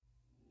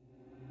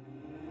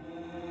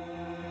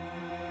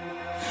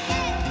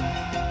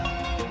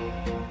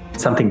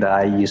something that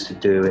I used to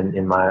do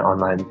in my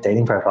online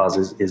dating profiles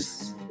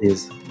is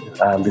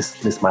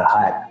list my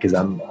height, because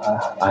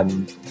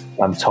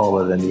I'm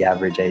taller than the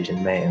average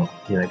Asian male,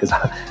 because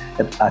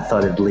I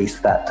thought at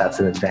least that's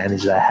an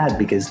advantage that I had,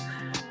 because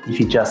if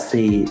you just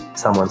see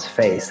someone's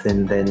face,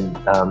 then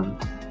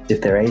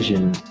if they're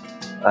Asian,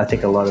 I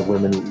think a lot of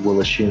women will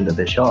assume that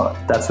they're short.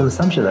 That's an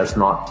assumption that's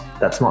not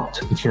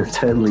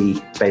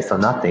totally based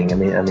on nothing.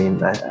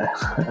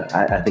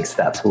 I think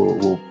stats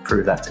will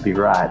prove that to be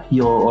right.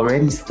 You're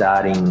already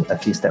starting a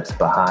few steps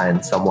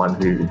behind someone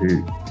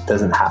who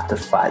doesn't have to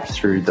fight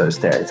through those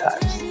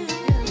stereotypes.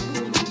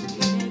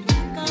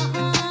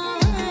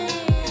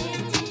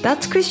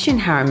 That's Christian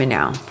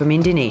Haramanau from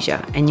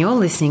Indonesia, and you're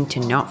listening to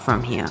Not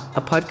From Here,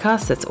 a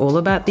podcast that's all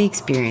about the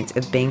experience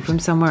of being from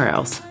somewhere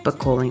else but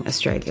calling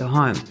Australia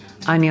home.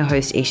 I'm your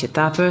host, Isha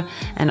Thapa,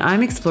 and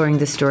I'm exploring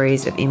the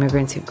stories of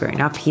immigrants who've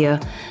grown up here,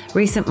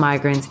 recent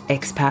migrants,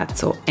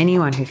 expats, or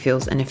anyone who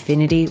feels an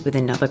affinity with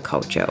another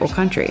culture or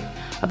country.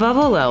 Above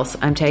all else,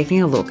 I'm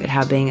taking a look at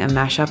how being a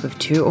mashup of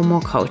two or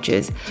more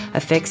cultures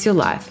affects your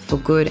life for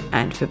good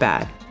and for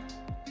bad.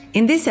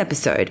 In this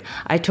episode,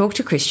 I talked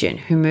to Christian,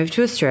 who moved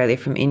to Australia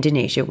from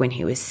Indonesia when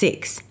he was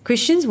 6.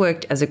 Christian's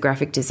worked as a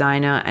graphic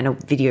designer and a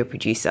video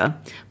producer,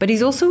 but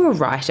he's also a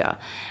writer,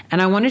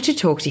 and I wanted to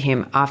talk to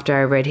him after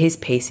I read his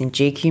piece in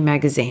GQ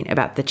magazine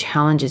about the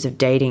challenges of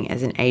dating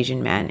as an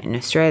Asian man in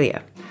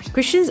Australia.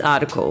 Christian's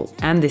article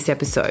and this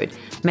episode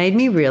made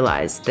me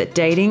realise that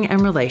dating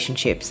and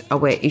relationships are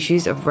where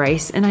issues of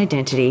race and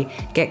identity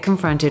get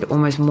confronted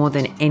almost more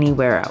than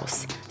anywhere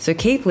else. So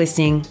keep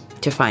listening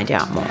to find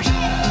out more.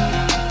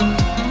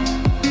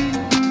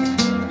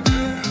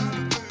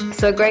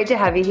 So great to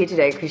have you here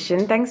today,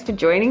 Christian. Thanks for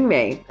joining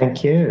me.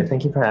 Thank you.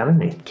 Thank you for having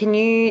me. Can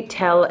you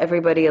tell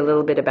everybody a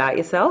little bit about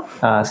yourself?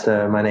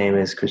 So my name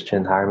is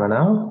Christian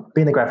Haramanau.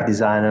 Been a graphic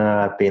designer.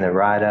 I've been a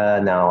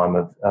writer. Now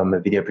I'm a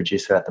video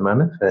producer at the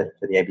moment for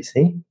the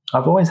ABC.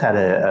 I've always had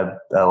a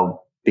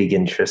big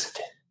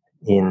interest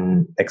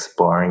in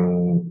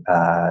exploring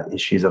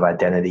issues of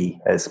identity,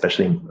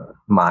 especially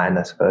mine,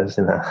 I suppose,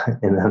 in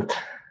a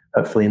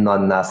hopefully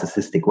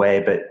non-narcissistic way.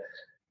 But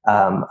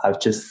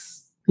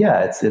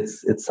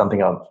it's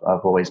something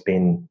I've always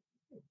been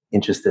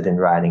interested in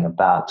writing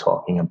about,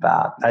 talking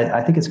about.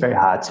 I think it's very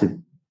hard to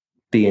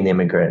be an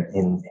immigrant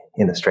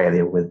in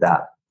Australia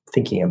without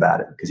thinking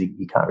about it, because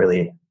you can't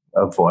really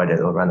avoid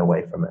it or run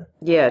away from it.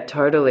 Yeah,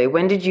 totally.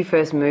 When did you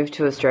first move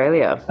to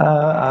Australia?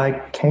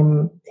 I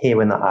came here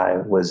when I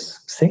was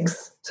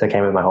 6, so I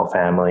came with my whole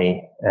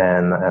family,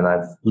 and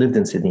I've lived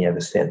in Sydney ever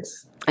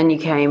since. And you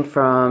came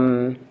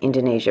from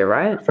Indonesia,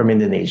 right? From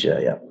Indonesia,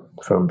 yeah.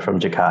 From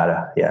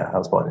Jakarta. Yeah, I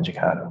was born in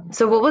Jakarta.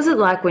 So what was it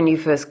like when you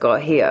first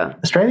got here?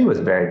 Australia was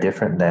very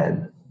different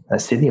then.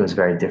 Sydney was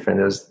very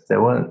different.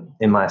 There weren't,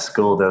 in my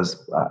school,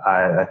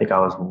 I think I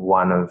was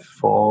one of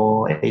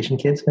 4 Asian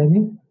kids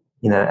maybe,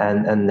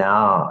 and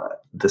now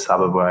the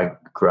suburb where I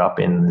grew up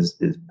in is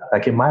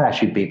like, it might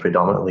actually be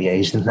predominantly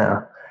Asian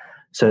now.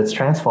 So it's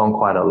transformed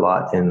quite a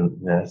lot in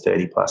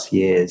 30 plus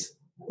years.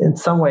 In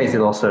some ways, it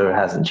also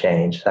hasn't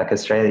changed. Like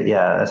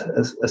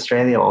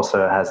Australia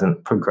also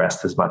hasn't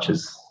progressed as much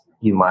as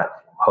you might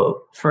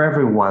hope. For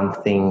every one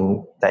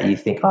thing that you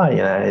think,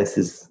 this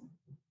is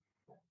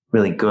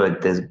really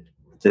good,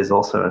 there's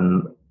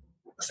also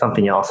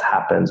something else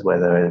happens,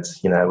 whether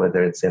it's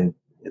in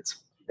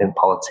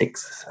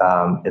politics,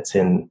 it's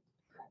in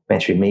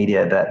mainstream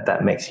media,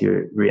 that makes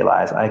you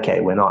realize,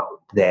 okay, we're not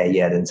there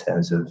yet in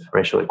terms of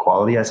racial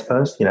equality, I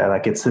suppose.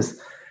 It's just,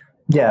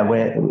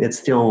 it's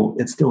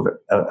still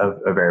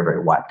a very, very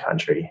white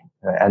country,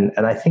 and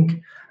I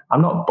think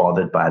I'm not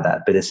bothered by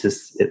that, but it's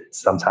just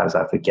sometimes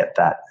I forget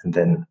that, and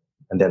then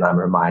I'm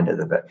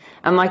reminded of it.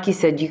 And like you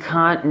said, you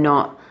can't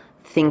not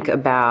think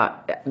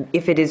about,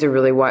 if it is a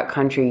really white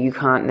country, you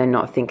can't then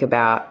not think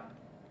about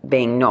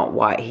being not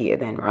white here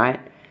then, right?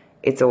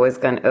 It's always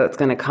going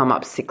to come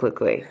up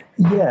cyclically.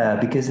 Yeah,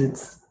 because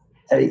it's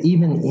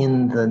even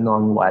in the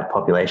non-white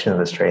population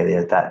of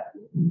Australia,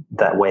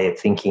 that way of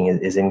thinking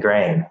is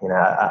ingrained.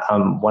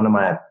 One of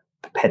my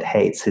pet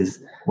hates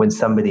is when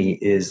somebody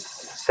is,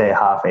 say,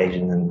 half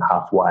Asian and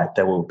half white,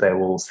 they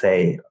will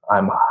say,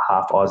 I'm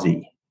half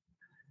Aussie.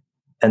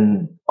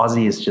 And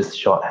Aussie is just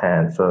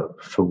shorthand for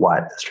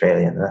white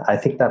Australian. I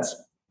think that's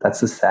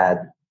a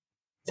sad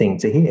thing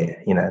to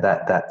hear,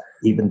 that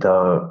even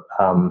though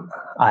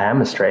I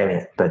am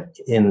Australian, but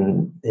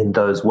in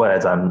those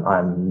words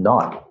I'm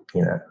not,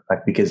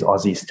 because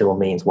Aussie still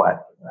means white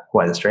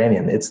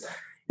Australian.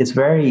 It's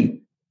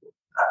very,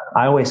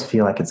 I always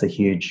feel like it's a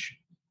huge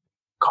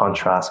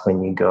contrast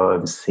when you go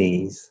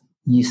overseas.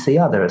 You see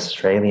other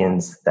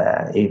Australians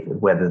there,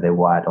 whether they're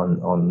white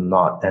or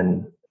not,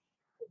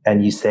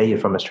 and you say you're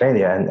from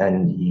Australia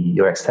and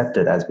you're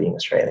accepted as being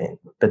Australian.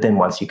 But then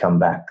once you come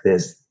back,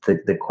 there's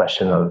the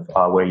question of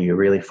where you're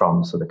really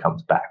from sort of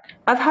comes back.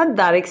 I've had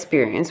that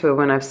experience where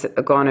when I've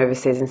gone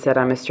overseas and said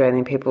I'm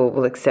Australian, people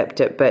will accept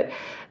it. But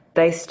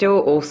they still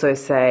also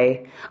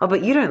say, oh,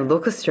 but you don't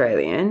look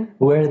Australian.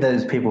 Where are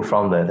those people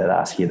from, though, that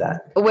ask you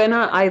that? When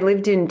I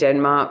lived in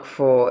Denmark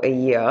for a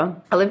year,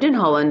 I lived in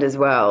Holland as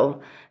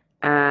well,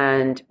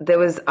 and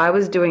I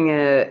was doing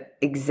a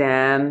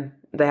exam.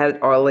 They had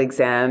oral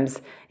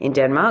exams in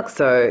Denmark,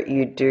 so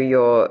you do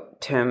your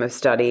term of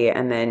study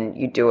and then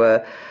you do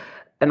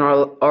an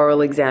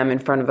oral exam in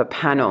front of a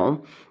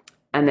panel,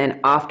 and then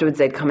afterwards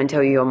they'd come and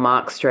tell you your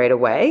marks straight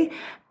away.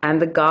 And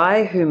the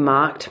guy who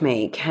marked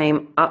me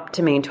came up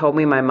to me and told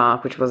me my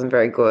mark, which wasn't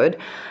very good.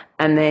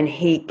 And then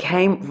he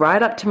came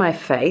right up to my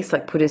face,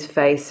 like put his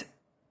face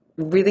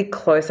really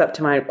close up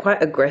to mine,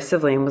 quite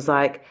aggressively, and was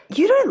like,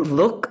 you don't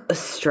look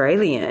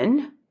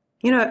Australian.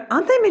 You know,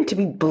 aren't they meant to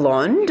be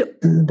blonde?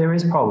 There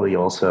is probably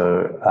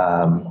also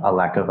a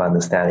lack of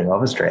understanding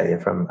of Australia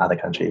from other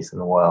countries in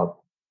the world.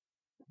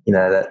 You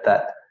know,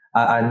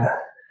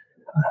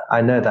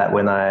 I know that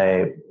when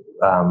I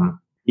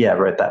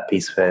wrote that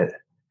piece for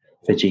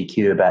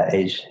GQ about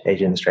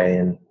Asian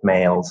Australian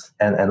males,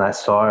 and I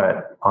saw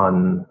it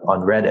on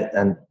Reddit,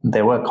 and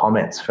there were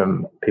comments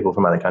from people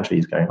from other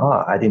countries going,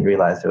 oh, I didn't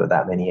realize there were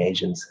that many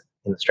Asians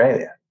in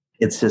Australia.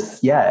 It's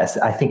just,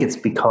 I think it's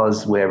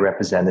because we're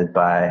represented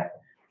by,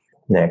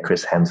 you know,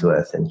 Chris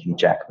Hemsworth and Hugh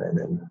Jackman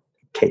and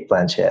Kate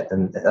Blanchett,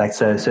 and like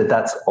so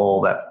that's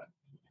all that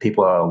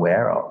people are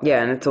aware of.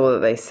 Yeah, and it's all that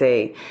they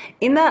see.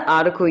 In that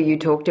article, you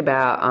talked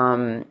about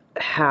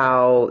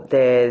how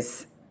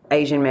there's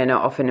Asian men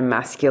are often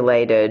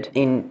emasculated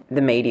in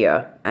the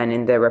media and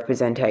in their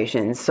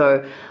representations.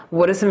 So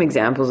what are some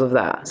examples of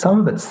that?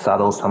 Some of it's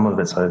subtle, some of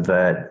it's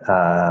overt.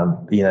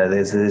 You know,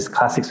 there's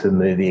classics for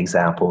movie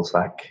examples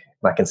like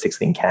in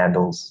 16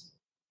 Candles.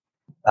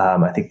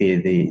 I think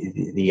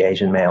the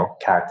Asian male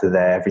character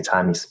there, every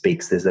time he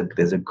speaks, there's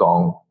a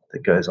gong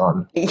that goes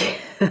on. Yeah,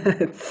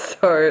 it's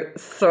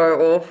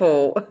so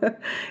awful.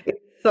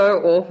 It's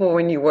so awful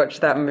when you watch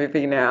that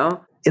movie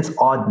now. It's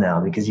odd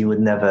now because you would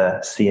never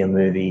see a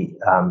movie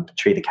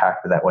treat a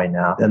character that way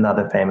now.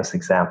 Another famous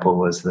example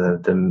was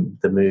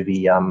the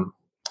movie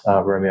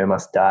Romeo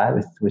Must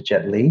Die with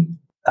Jet Li.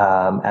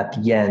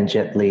 At the end,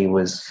 Jet Li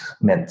was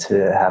meant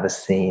to have a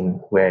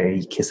scene where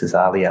he kisses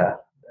Alia,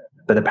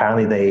 but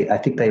apparently I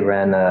think they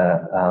ran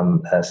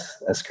a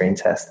screen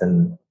test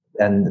and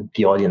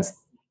the audience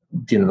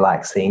didn't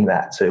like seeing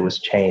that, so it was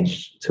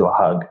changed to a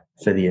hug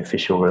for the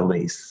official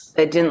release.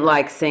 They didn't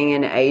like seeing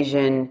an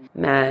Asian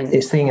man.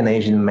 It's seeing an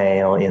Asian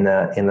male in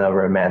a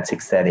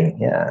romantic setting,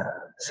 yeah.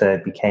 So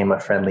it became a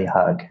friendly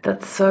hug.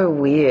 That's so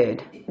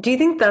weird. Do you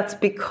think that's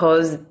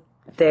because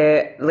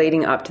they're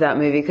leading up to that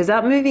movie? Because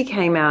that movie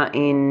came out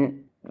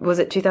in, was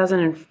it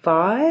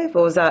 2005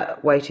 or was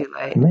that way too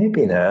late?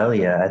 Maybe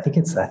earlier. I think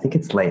it's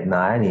late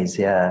 90s,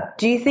 yeah.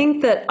 Do you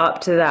think that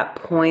up to that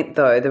point,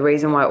 though, the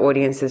reason why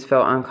audiences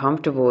felt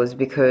uncomfortable is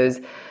because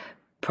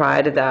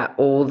prior to that,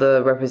 all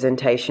the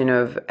representation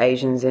of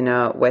Asians in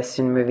a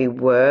Western movie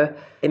were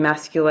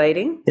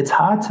emasculating? It's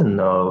hard to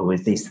know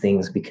with these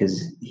things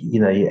because, you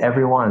know,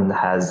 everyone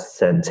has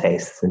certain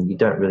tastes and you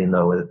don't really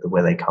know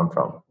where they come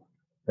from.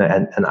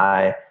 And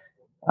I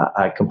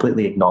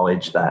completely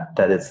acknowledge that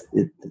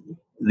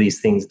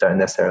these things don't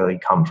necessarily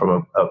come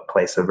from a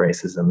place of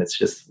racism. It's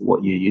just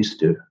what you're used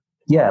to.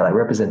 Yeah, like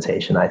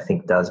representation, I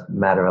think, does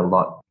matter a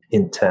lot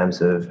in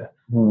terms of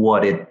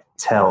what it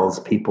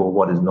tells people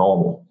what is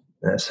normal.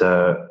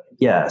 So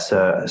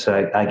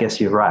I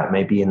guess you're right.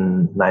 Maybe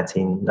in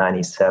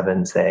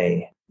 1997,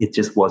 say, it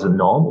just wasn't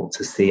normal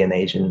to see an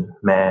Asian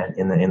man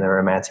in a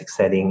romantic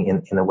setting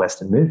in a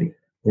Western movie.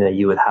 You know,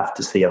 you would have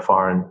to see a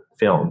foreign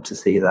film to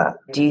see that.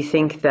 Do you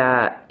think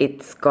that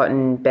it's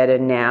gotten better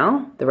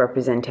now, the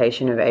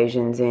representation of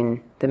Asians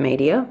in the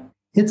media?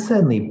 It's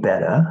certainly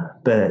better,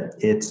 but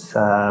it's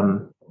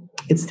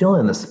still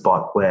in a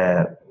spot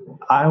where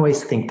I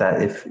always think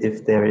that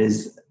if there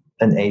is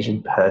an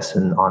Asian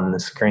person on the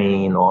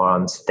screen or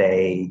on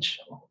stage,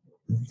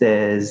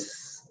 there's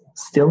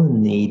still a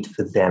need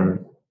for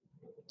them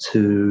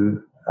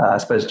to, I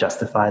suppose,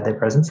 justify their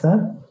presence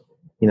there.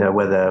 You know,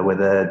 whether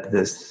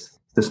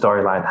the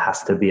storyline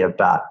has to be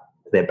about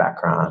their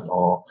background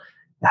or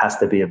it has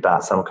to be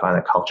about some kind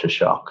of culture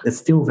shock. It's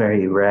still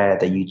very rare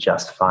that you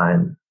just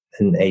find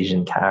an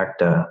Asian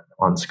character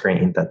on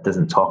screen that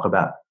doesn't talk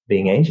about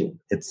being Asian.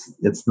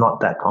 It's not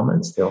that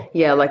common still.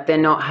 Yeah, like they're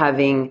not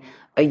having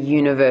a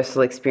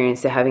universal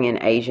experience, they're having an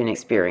Asian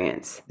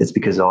experience. It's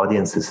because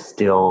audiences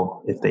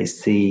still, if they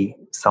see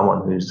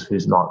someone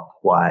who's not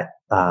white,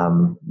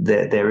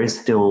 there is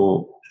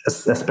still,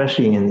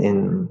 especially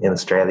in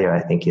Australia, I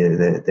think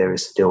there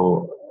is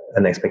still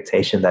an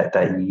expectation that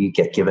you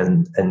get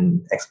given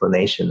an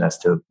explanation as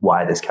to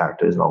why this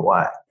character is not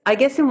white. I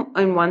guess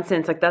in one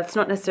sense, like that's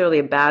not necessarily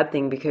a bad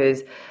thing,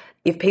 because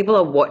if people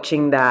are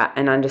watching that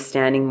and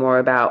understanding more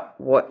about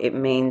what it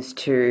means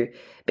to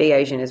be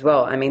Asian as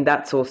well, I mean,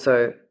 that's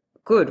also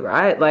good,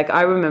 right? Like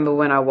I remember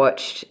when I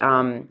watched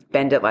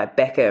Bend It Like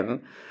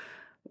Beckham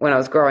when I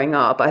was growing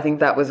up. I think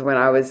that was when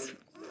I was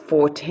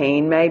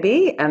 14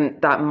 maybe,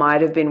 and that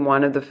might have been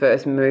one of the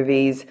first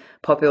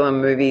popular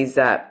movies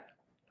that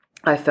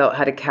I felt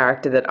had a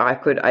character that I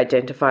could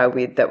identify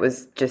with that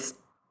was just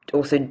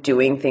also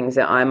doing things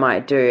that I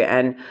might do.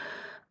 And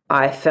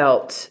I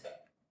felt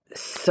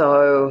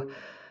so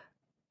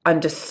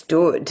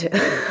understood.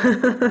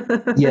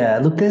 Yeah,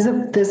 look, there's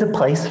a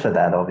place for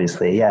that,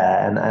 obviously.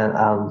 Yeah, and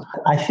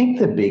I think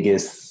the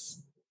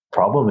biggest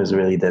problem is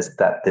really this,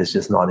 that there's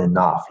just not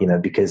enough,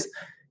 because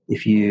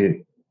if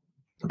you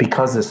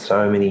because there's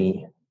so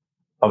many,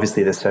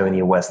 obviously there's so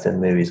many Western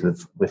movies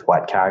with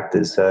white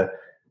characters, so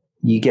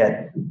you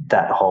get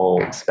that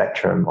whole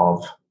spectrum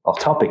of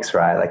topics,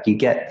 right? Like you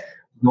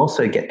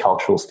also get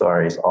cultural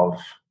stories of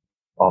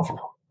of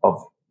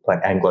like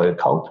Anglo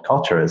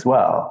culture as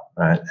well,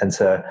 right? And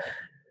so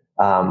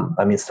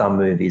I mean, some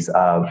movies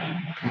are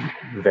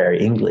very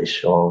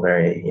English or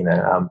very,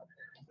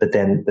 but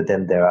then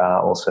there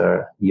are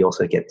also, you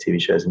also get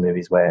TV shows and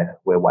movies where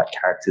white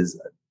characters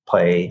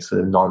play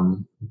sort of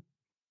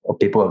or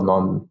people of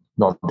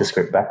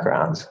nondescript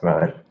backgrounds,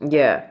 right?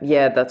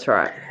 Yeah, that's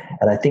right.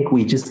 And I think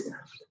we just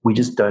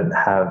don't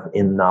have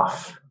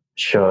enough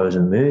shows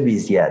and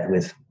movies yet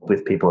with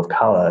people of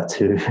color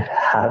to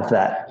have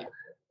that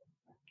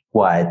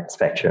wide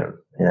spectrum.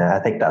 I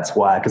think that's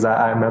why, because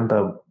I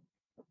remember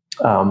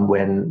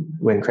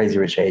when Crazy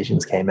Rich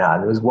Asians came out,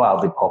 and it was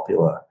wildly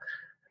popular,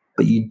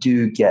 but you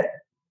do get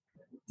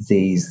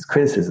these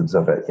criticisms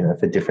of it,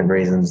 for different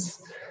reasons,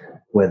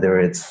 whether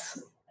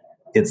it's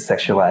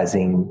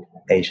sexualizing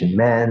Asian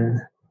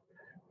men,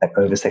 like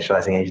over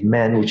sexualizing Asian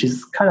men, which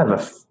is kind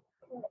of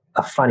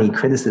a funny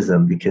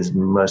criticism because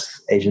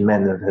most Asian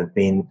men have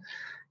been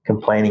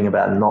complaining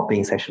about not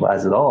being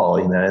sexualized at all,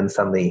 and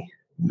suddenly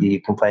you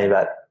complain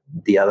about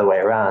the other way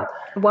around.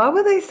 Why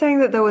were they saying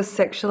that they were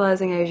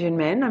sexualizing Asian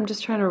men? I'm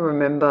just trying to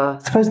remember.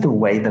 I suppose the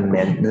way the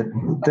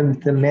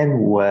men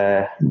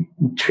were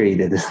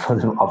treated as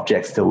sort of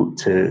objects to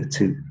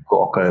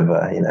gawk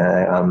over.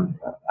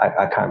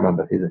 I can't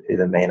remember who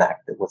the main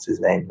actor. What's his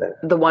name?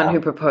 The one who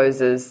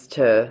proposes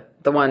to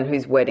the one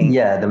whose wedding.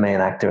 Yeah, the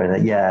main actor in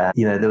it. Yeah,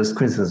 there was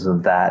criticism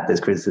of that. There's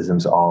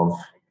criticisms of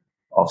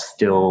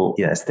still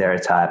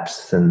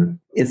stereotypes, and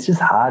it's just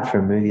hard for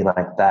a movie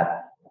like that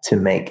to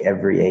make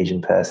every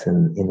Asian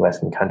person in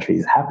Western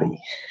countries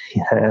happy.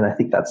 And I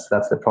think that's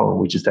the problem.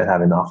 We just don't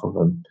have enough of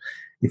them.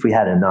 If we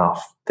had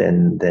enough,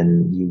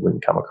 then you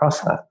wouldn't come across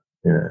that.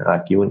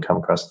 Like you wouldn't come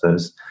across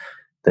those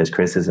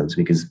criticisms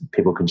because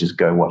people could just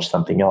go watch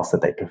something else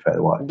that they prefer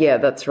to watch. Yeah,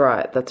 that's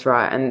right.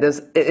 And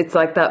it's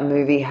like that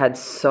movie had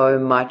so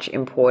much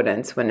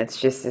importance when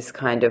it's just this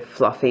kind of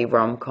fluffy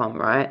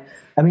rom-com, right?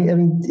 I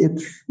mean,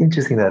 it's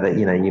interesting though that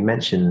you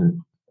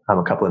mentioned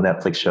a couple of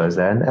Netflix shows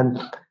there, and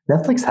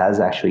Netflix has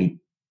actually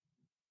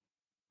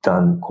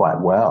done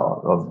quite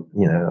well.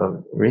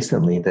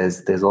 Recently,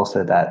 there's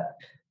also that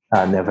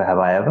Never Have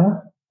I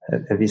Ever.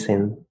 Have you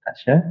seen that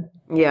show?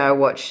 Yeah, I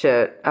watched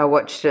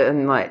it.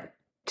 In like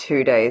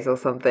 2 days or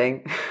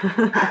something.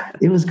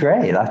 It was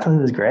great. I thought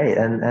it was great,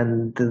 and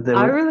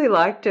I really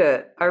liked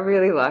it.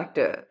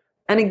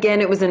 And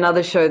again, it was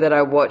another show that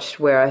I watched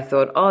where I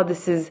thought, oh,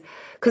 this is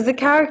because the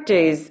character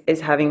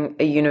is having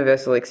a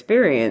universal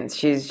experience.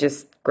 She's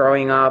just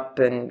growing up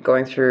and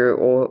going through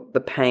all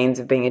the pains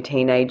of being a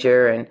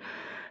teenager, and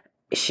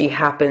she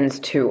happens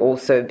to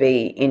also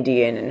be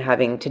Indian and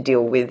having to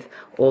deal with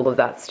all of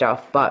that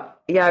stuff. But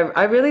yeah,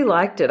 I really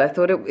liked it. I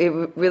thought it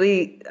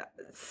really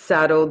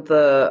saddled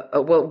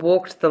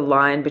walked the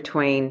line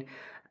between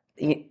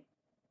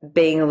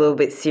being a little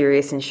bit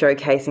serious and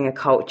showcasing a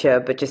culture,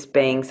 but just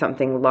being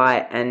something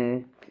light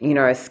and,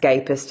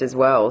 escapist as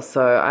well.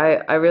 So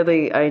I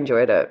really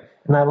enjoyed it.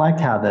 And I liked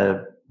how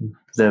the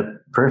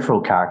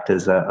peripheral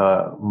characters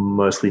are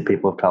mostly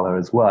people of color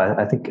as well.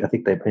 I think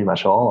they pretty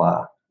much all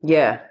are.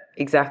 Yeah,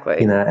 exactly.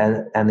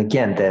 And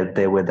again,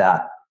 they're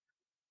without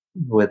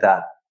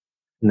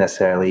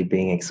necessarily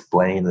being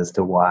explained as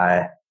to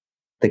why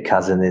the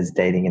cousin is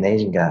dating an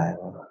Asian guy.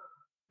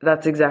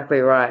 That's exactly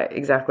right.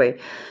 Exactly.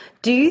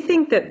 Do you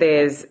think that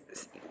there's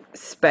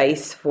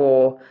space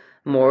for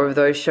more of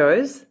those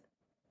shows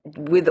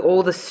with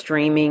all the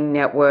streaming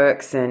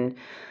networks and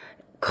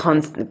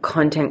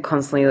content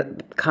constantly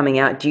coming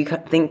out? Do you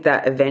think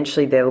that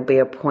eventually there will be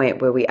a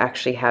point where we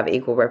actually have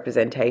equal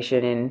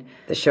representation in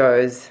the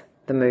shows,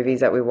 the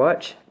movies that we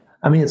watch?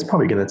 I mean, it's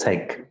probably going to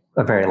take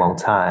a very long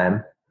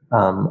time.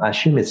 I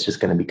assume it's just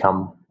going to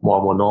become more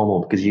and more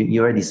normal because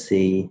you already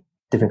see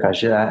different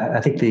countries.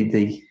 I think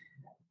the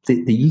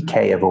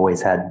UK have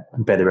always had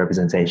better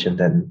representation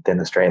than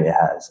Australia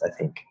has, I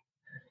think.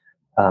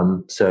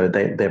 So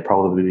they're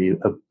probably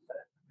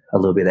a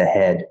little bit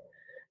ahead.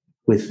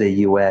 With the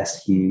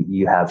US,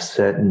 you have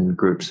certain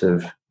groups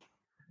of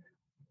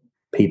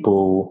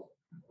people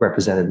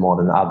represented more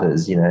than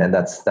others, and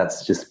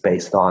that's just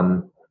based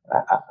on,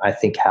 I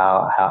think,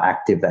 how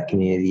active that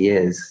community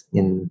is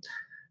in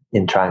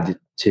trying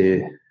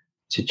to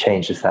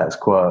change the status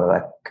quo.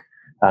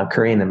 Like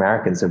Korean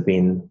Americans have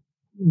been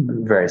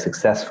very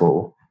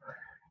successful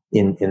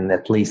in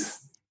at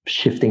least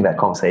shifting that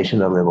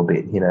conversation a little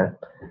bit.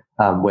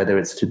 whether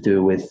it's to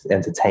do with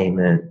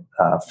entertainment,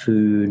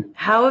 food.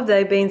 How have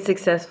they been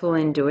successful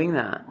in doing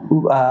that?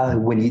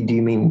 Do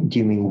you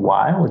mean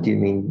why, or do you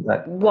mean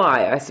like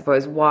why? I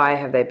suppose why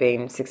have they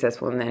been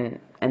successful,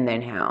 and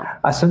then how?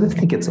 I sort of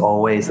think it's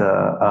always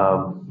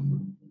a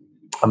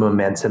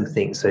momentum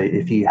thing. So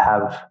if you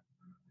have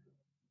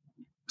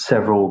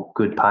several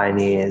good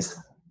pioneers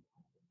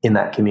in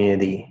that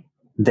community,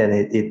 then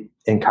it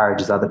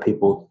encourages other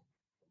people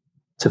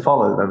to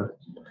follow them.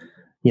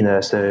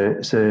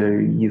 So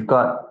you've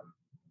got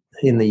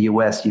in the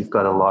US, you've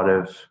got a lot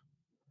of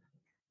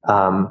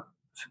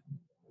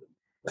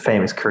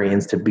famous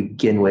Koreans to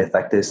begin with.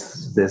 Like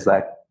there's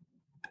like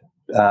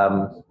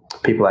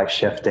people like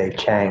Chef Dave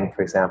Chang,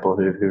 for example,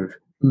 who've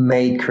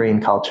made Korean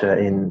culture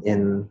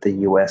in the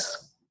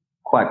US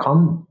quite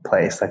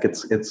commonplace. Like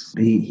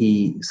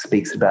he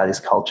speaks about his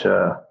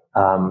culture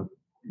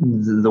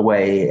the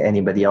way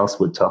anybody else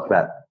would talk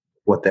about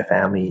what their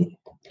family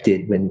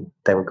did when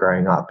they were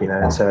growing up.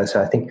 So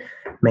I think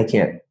making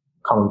it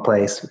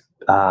commonplace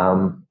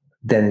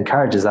then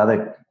encourages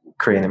other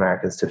Korean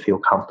Americans to feel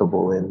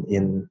comfortable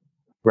in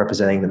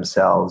representing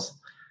themselves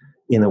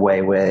in a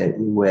way where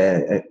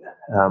they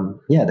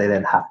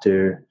don't have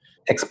to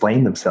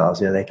explain themselves.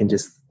 They can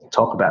just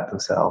talk about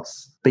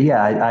themselves. But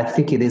yeah, I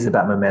think it is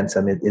about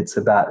momentum. It's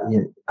about,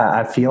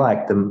 I feel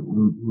like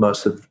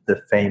most of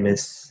the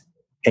famous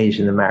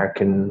Asian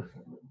American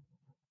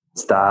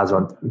stars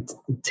on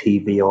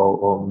TV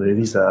or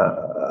movies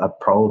are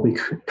probably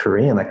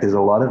Korean. Like there's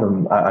a lot of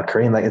them are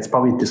Korean. Like it's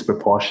probably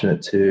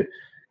disproportionate to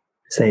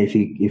say if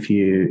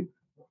you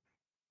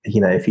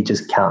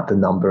just count the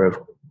number of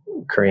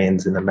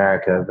Koreans in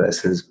America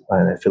versus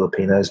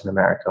Filipinos in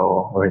America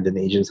or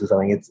Indonesians or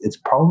something, it's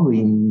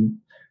probably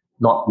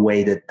not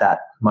weighted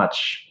that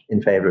much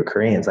in favor of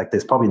Koreans. Like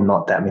there's probably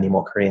not that many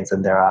more Koreans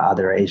than there are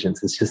other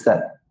Asians. It's just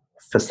that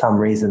for some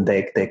reason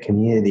their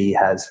community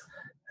has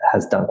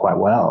done quite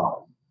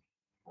well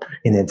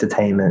in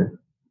entertainment.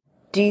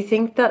 Do you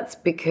think that's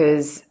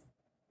because,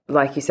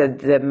 like you said,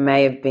 there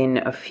may have been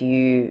a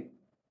few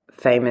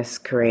famous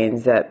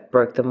Koreans that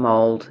broke the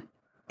mold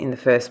in the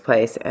first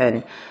place,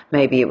 and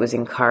maybe it was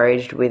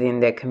encouraged within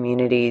their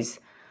communities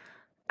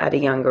at a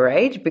younger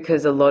age?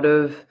 Because a lot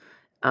of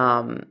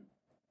the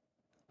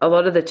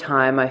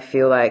time I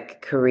feel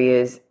like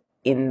careers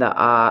in the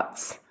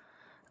arts,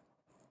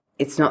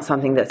 it's not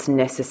something that's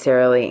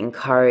necessarily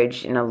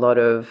encouraged in a lot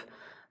of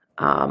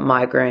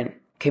migrant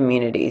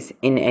communities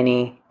in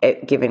any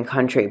given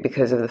country,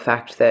 because of the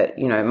fact that,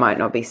 it might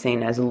not be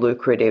seen as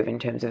lucrative in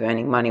terms of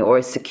earning money, or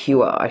as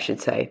secure, I should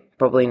say.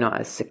 Probably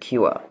not as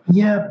secure.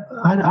 Yeah,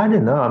 I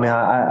don't know. I mean,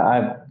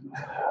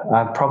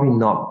 I'm probably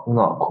not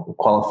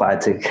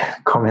qualified to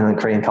comment on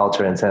Korean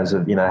culture in terms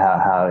of,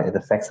 how it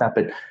affects that.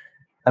 But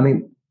I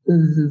mean,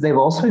 they've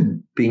also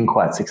been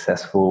quite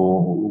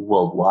successful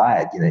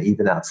worldwide,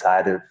 even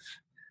outside of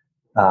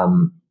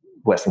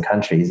Western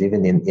countries,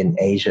 even in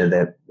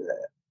Asia.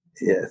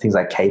 Things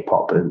like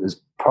K-pop is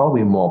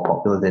probably more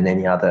popular than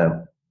any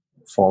other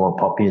form of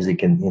pop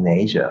music in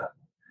Asia.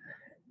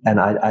 And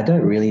I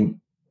don't really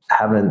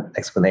have an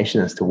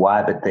explanation as to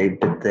why, but they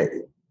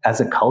as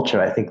a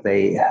culture, I think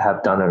they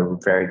have done a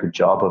very good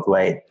job of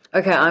late.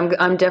 Okay,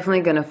 I'm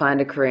definitely going to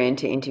find a Korean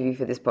to interview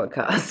for this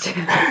podcast.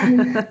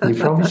 You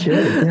probably should,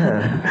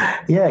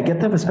 yeah, get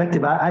their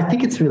perspective. I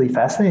think it's really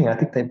fascinating. I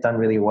think they've done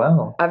really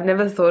well. I've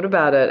never thought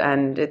about it,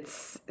 and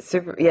it's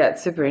super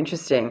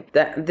interesting.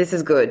 This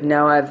is good.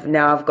 Now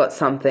I've got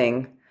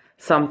something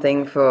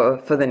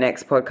for the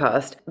next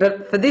podcast.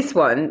 But for this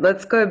one,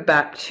 let's go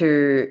back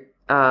to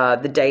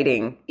the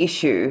dating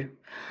issue,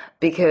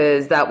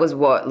 because that was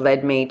what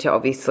led me to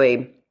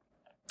obviously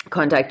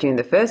contact you in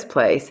the first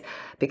place,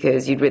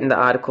 because you'd written the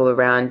article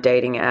around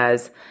dating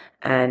as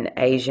an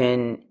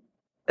Asian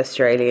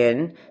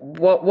Australian.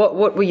 What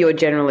were your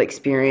general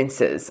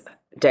experiences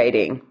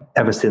dating?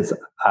 Ever since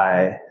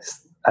I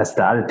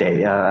started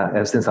dating,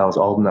 ever since I was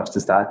old enough to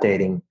start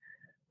dating,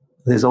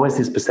 there's always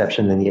this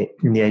perception in the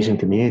Asian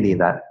community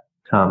that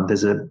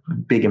there's a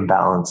big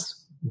imbalance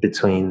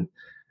between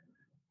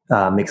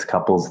mixed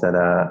couples that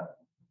are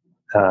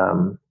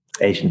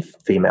Asian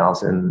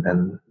females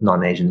and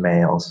non-Asian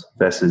males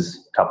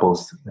versus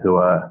couples who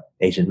are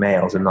Asian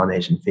males and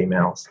non-Asian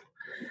females.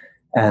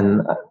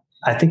 And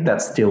I think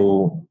that's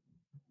still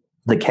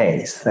the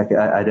case. Like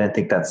I don't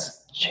think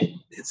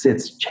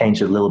it's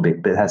changed a little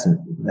bit, but it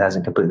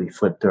hasn't completely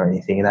flipped or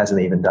anything. It hasn't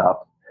evened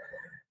up.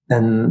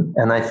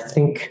 And I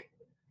think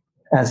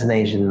as an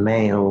Asian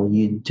male,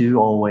 you do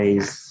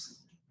always,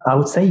 I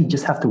would say you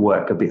just have to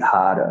work a bit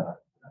harder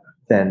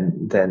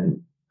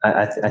than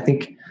I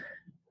think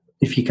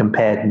if you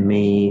compared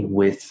me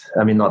with,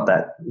 I mean, not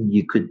that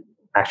you could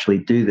actually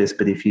do this,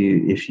 but if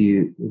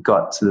you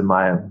got to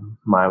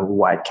my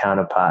white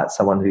counterpart,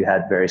 someone who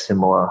had very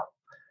similar,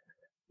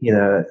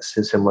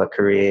 similar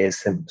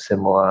careers,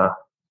 similar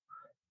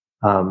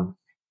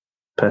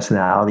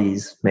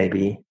personalities,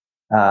 maybe,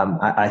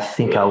 I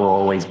think I will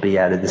always be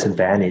at a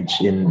disadvantage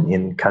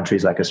in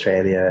countries like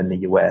Australia and the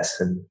US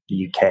and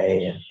the UK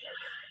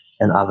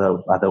and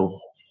other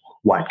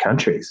white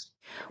countries.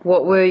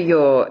 What were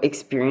your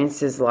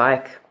experiences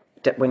like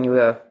when you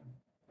were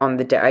on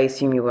I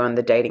assume you were on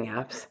the dating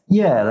apps.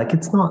 Yeah, like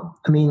it's not.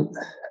 I mean,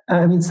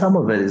 some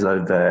of it is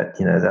overt.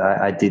 You know,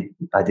 that I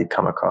did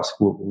come across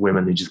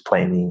women who just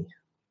plainly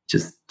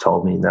just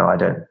told me, no, I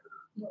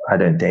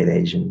don't date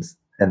Asians,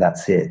 and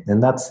that's it.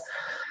 And that's,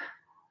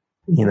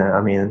 you know,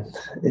 I mean,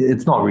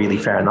 it's not really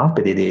fair enough,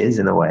 but it is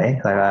in a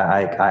way.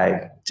 Like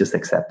I just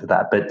accepted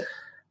that,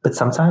 but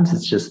sometimes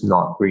it's just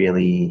not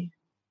really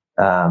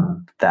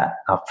that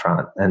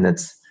upfront, and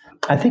it's.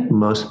 I think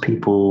most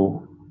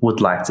people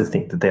would like to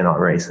think that they're not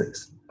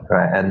racist,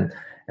 right?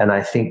 And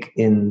I think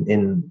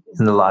in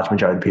the large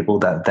majority of people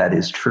that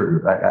is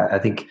true. I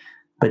think,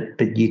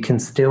 but you can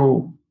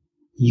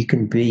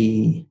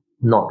be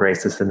not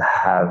racist and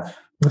have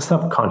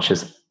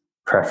subconscious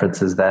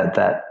preferences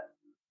that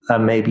are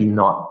maybe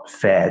not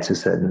fair to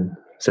certain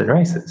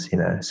races, you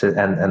know. So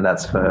and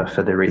that's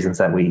for the reasons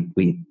that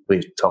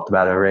we've talked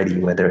about already,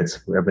 whether it's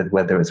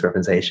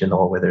representation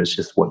or whether it's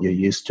just what you're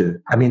used to.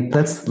 I mean,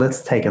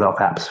 let's take it off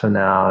apps for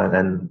now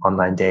and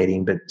online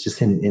dating, but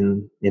just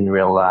in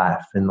real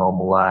life, in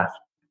normal life,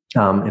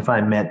 if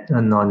I met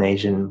a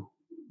non-Asian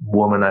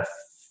woman, I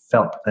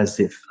felt as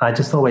if I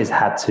just always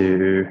had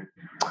to.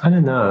 I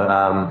don't know.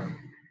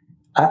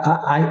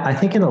 I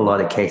think in a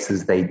lot of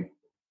cases they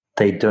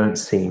don't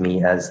see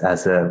me as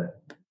a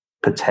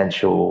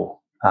potential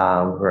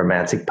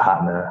romantic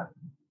partner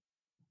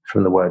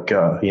from the word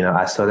go. You know,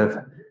 as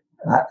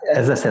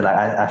I said,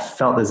 I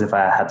felt as if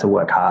I had to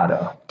work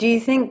harder. Do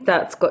you think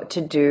that's got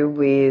to do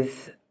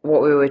with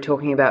what we were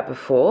talking about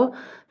before?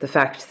 The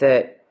fact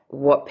that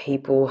what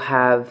people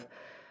have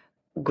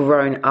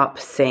grown up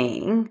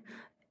seeing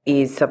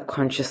is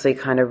subconsciously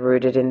kind of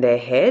rooted in their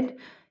head.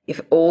 If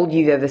all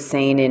you've ever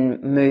seen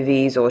in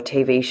movies or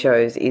TV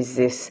shows is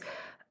this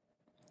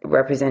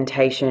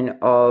representation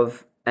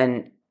of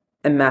an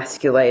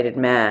emasculated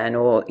man,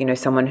 or, you know,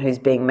 someone who's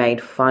being made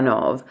fun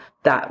of,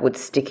 that would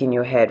stick in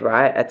your head,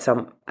 right?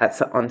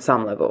 On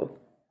some level.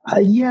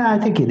 Yeah, I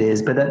think it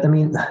is, but I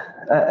mean,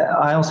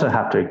 I also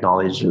have to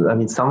acknowledge. I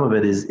mean, some of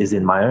it is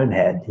in my own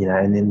head, you know,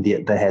 and in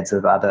the heads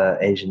of other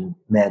Asian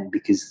men,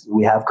 because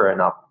we have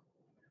grown up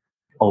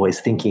always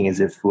thinking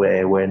as if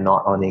we're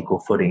not on equal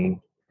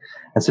footing,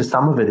 and so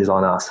some of it is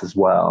on us as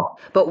well.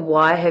 But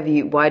why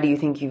do you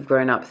think you've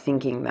grown up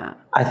thinking that?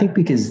 I think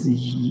because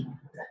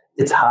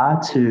it's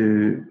hard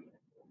to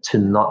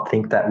not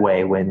think that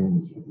way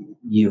when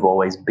you've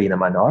always been a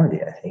minority.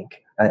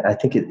 I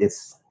think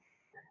it's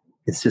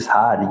just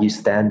hard. You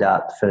stand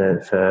out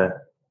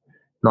for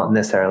not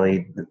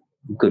necessarily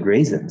good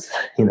reasons,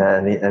 you know.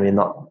 I mean,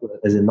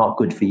 not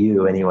good for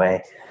you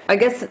anyway. I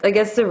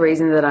guess the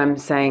reason that I'm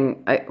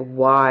saying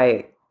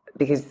why,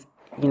 because,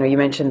 you know, you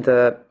mentioned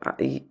the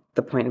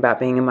point about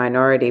being a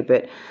minority,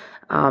 but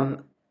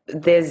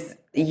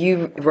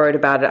you wrote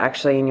about it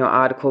actually in your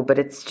article, but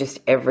it's just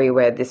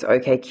everywhere. This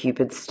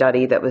OkCupid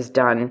study that was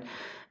done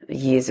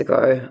years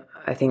ago,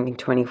 I think in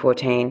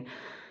 2014.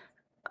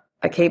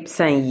 I keep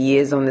saying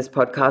years on this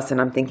podcast,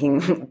 and I'm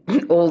thinking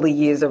all the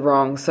years are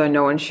wrong, so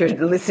no one should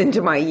listen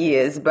to my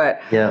years.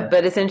 But yeah.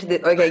 But essentially,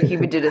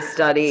 OkCupid did a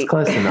study. It's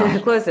close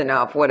enough. Close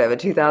enough, whatever,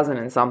 2000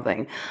 and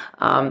something.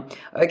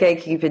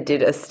 OkCupid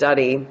did a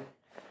study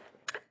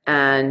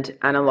and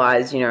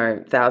analyzed, you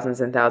know, thousands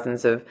and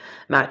thousands of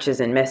matches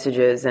and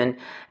messages, and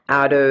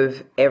out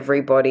of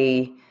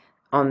everybody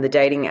on the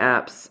dating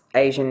apps,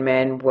 Asian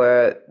men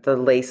were the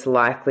least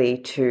likely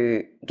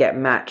to get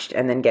matched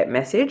and then get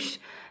messaged.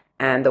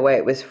 And the way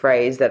it was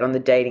phrased, that on the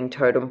dating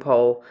totem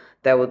pole,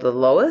 they were the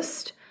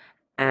lowest.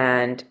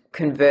 And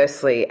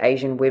conversely,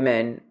 Asian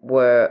women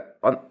were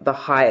on the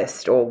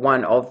highest, or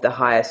one of the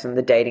highest, on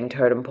the dating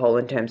totem pole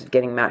in terms of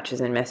getting matches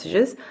and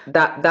messages.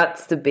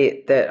 That's the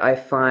bit that I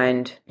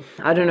find,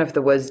 I don't know if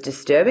the word's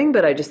disturbing,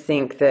 but I just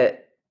think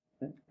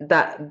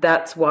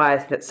that's why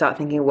I start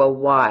thinking, well,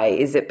 why?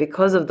 Is it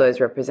because of those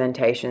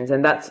representations?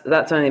 And that's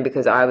only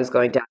because I was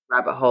going down a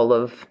rabbit hole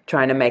of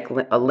trying to make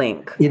a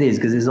link. It is,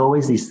 because there's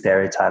always these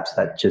stereotypes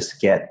that just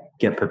get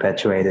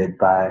perpetuated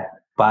by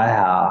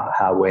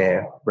how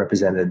we're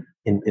represented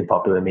in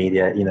popular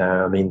media. You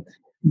know, I mean,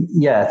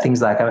 yeah,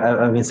 things like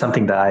I mean,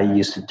 something that I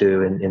used to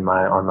do in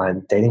my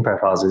online dating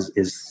profiles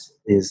is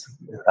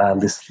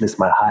list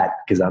my height,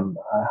 because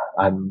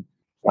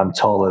I'm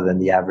taller than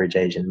the average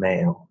Asian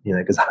male, you know,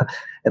 because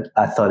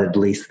I thought at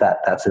least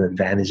that's an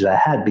advantage that I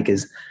had,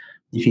 because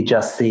if you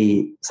just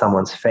see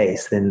someone's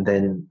face,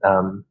 then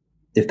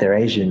if they're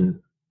Asian,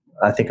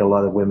 I think a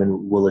lot of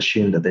women will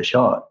assume that they're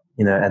short,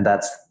 you know, and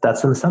that's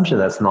an assumption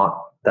that's not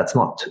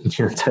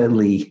you know,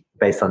 totally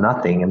based on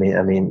nothing. I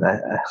mean,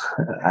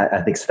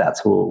 I think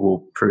stats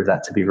will prove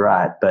that to be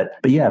right, but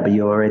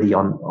you're already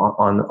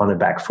on a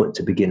back foot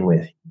to begin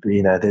with.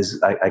 You know,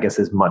 I guess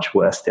there's much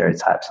worse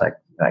stereotypes like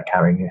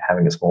having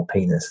a small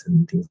penis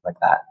and things like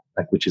that,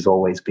 like, which has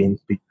always been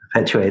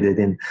perpetuated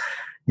in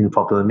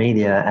popular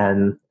media.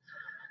 And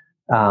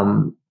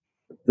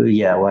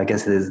Yeah, well, I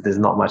guess there's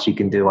not much you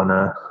can do on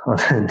a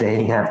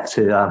dating app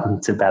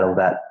to battle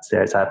that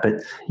stereotype.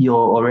 But you're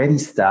already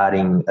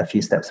starting a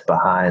few steps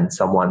behind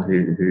someone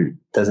who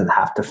doesn't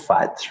have to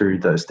fight through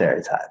those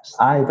stereotypes.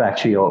 I've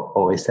actually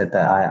always said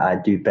that I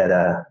do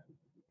better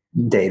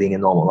dating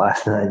in normal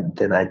life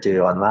than I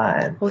do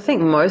online. Well, I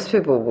think most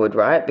people would,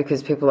 right?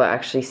 Because people are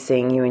actually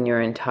seeing you in your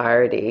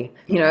entirety.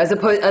 You know, as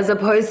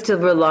opposed to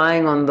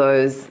relying on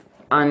those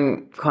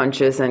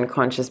unconscious and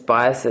conscious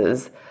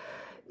biases.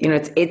 You know,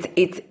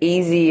 it's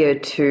easier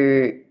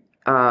to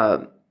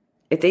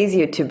be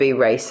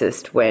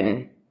racist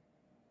when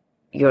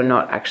you're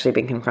not actually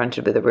being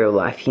confronted with a real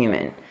life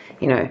human.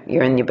 You know,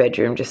 you're in your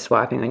bedroom just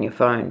swiping on your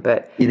phone,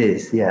 but it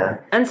is, yeah.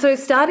 And so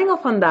starting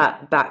off on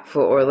that back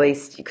foot, or at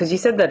least because you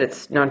said that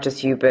it's not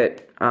just you,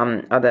 but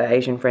other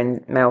Asian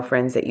friends, male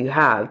friends that you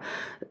have,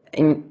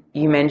 and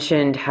you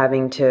mentioned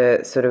having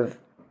to sort of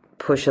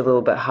push a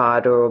little bit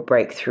harder or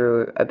break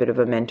through a bit of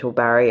a mental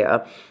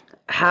barrier.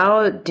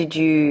 How did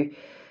you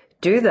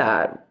do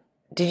that?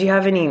 Did you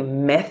have any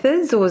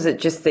methods, or was it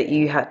just that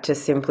you had to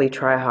simply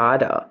try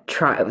harder,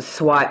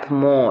 swipe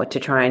more to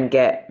try and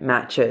get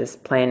matches,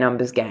 play a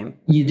numbers game?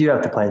 You do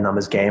have to play a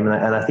numbers game,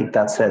 and I think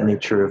that's certainly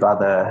true of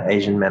other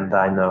Asian men that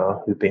I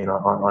know who've been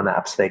on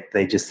apps.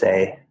 They just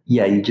say,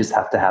 yeah, you just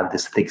have to have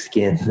this thick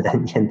skin,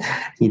 and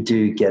you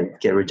do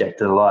get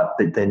rejected a lot,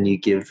 but then you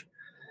give,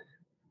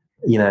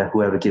 you know,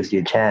 whoever gives you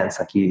a chance,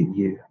 like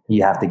you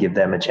have to give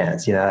them a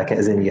chance, you know, like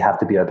as in you have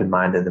to be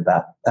open-minded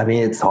about, I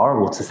mean, it's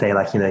horrible to say,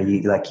 like, you know,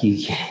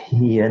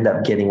 you end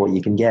up getting what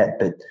you can get,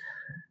 but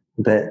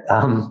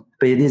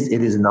it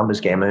is a numbers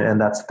game.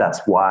 And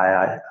that's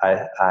why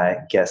I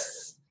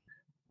guess,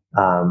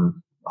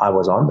 I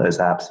was on those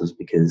apps, was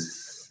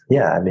because,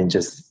 yeah, I mean,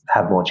 just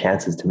have more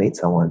chances to meet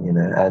someone, you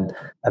know, and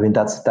I mean,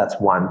 that's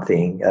one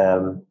thing.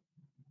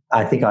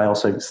 I think I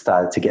also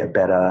started to get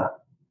better.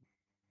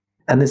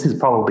 And this is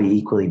probably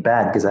equally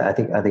bad because I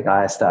think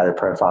I started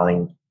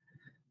profiling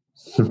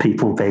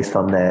people based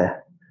on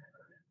their,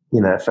 you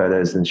know,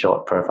 photos and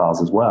short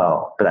profiles as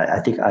well. But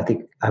I think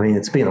I mean,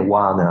 it's been a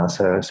while now,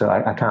 so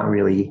I can't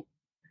really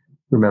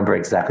remember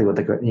exactly what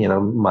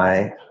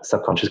my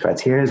subconscious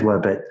criteria were,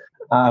 but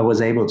I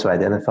was able to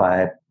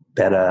identify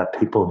better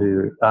people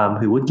who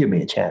would give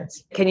me a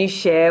chance. Can you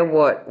share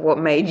what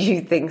made you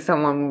think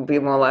someone would be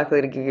more likely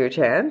to give you a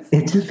chance?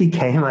 It just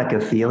became like a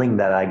feeling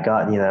that I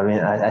got, you know. I mean,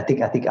 I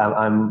think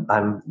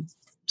I'm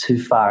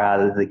too far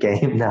out of the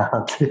game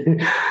now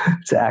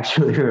to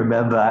actually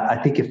remember.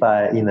 I think if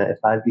I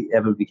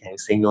ever became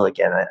single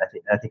again,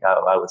 I think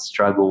I would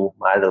struggle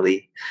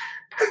mightily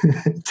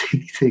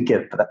to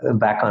get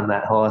back on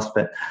that horse.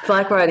 But it's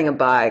like riding a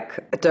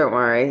bike. Don't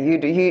worry,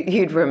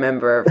 you'd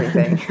remember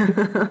everything.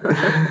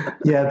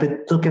 Yeah,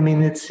 but look, I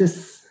mean, it's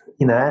just,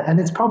 you know, and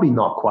it's probably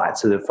not quite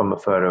sort of from a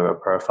photo or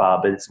profile,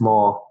 but it's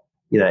more,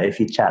 you know, if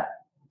you chat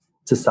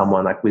to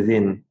someone, like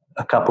within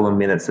a couple of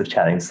minutes of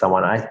chatting to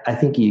someone, I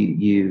think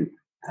you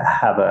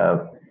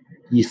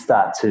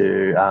start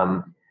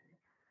to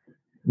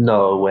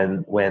know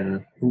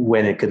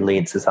when it could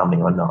lead to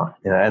something or not,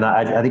 you know. And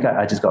I think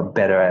I just got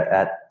better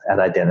at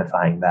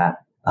identifying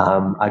that.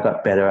 I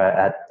got better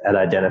at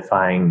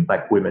identifying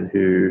like women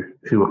who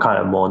were kind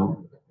of more,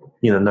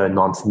 you know, no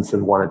nonsense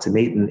and wanted to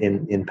meet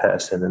in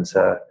person. And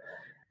so,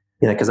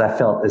 you know, because I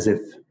felt as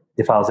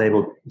if I was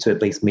able to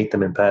at least meet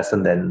them in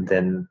person,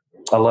 then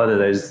a lot of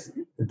those,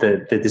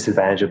 the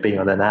disadvantage of being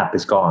on an app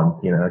is gone,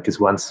 you know, because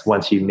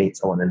once you meet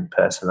someone in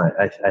person,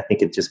 I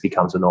think it just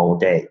becomes a normal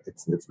date.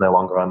 It's no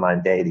longer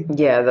online dating.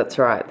 Yeah, that's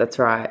right. That's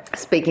right.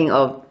 Speaking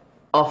of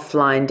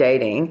offline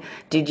dating,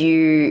 did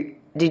you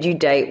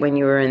date when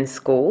you were in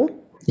school?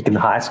 In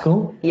high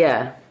school?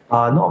 Yeah.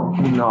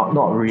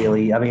 Not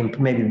really. I mean,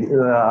 maybe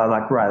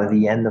like right at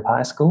the end of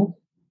high school,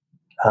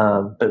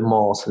 but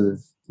more sort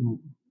of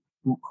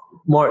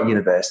more at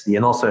university.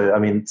 And also, I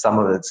mean, some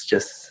of it's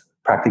just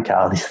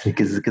practicalities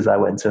because I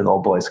went to an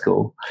all boys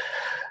school.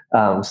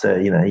 So,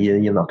 you know,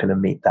 you're not going to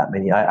meet that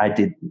many. I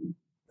did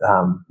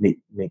meet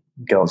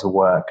girls at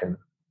work and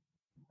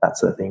that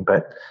sort of thing,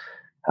 but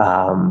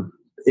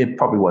it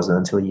probably wasn't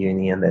until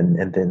uni and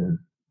then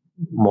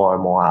more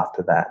and more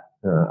after that.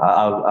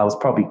 I was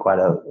probably quite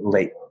a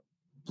late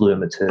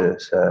bloomer too,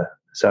 so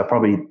I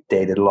probably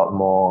dated a lot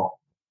more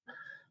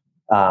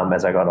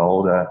as I got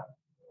older,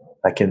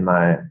 like in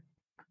my,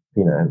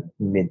 you know,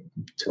 mid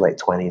to late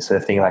 20s. So I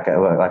think like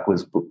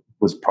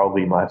was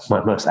probably my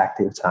most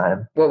active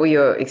time. What were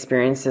your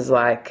experiences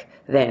like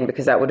then?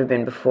 Because that would have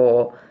been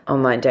before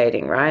online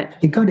dating, right?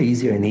 It got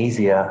easier and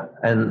easier,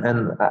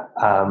 and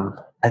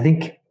I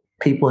think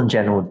people in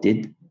general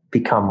did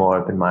become more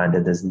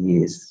open-minded as the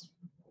years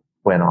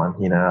went on.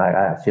 You know,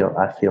 I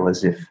feel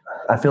as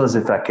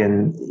if I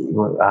can,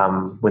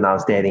 when I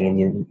was dating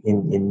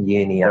in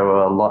uni, there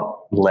were a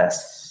lot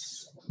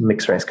less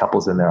mixed race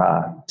couples than there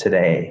are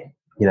today.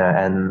 You know,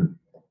 and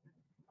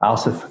I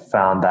also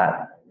found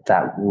that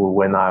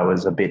when I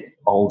was a bit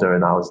older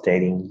and I was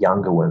dating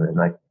younger women,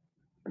 like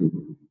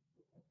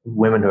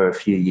women who are a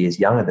few years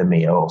younger than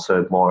me, are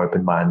also more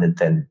open-minded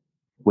than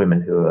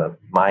women who are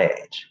my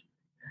age.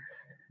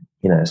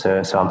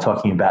 So I'm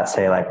talking about,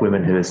 say, like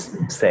women who are,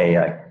 say,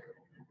 like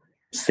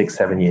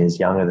 6-7 years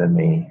younger than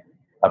me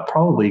are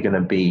probably going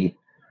to be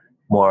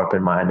more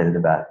open-minded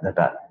about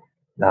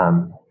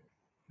um,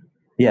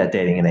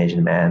 dating an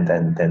Asian man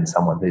than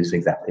someone who's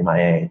exactly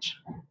my age.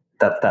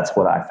 That's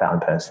what I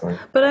found personally.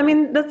 But I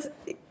mean,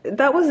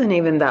 that wasn't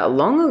even that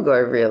long ago,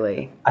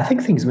 really. I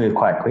think things move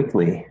quite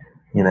quickly.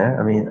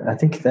 I mean, I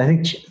think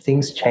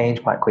things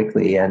change quite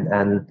quickly, and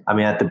I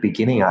mean, at the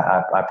beginning,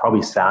 I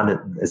probably sounded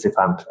as if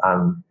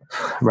I'm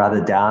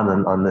rather down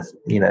on the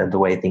the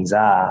way things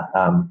are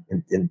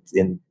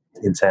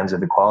in terms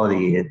of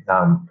equality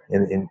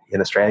in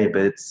Australia,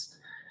 but it's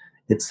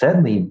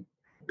certainly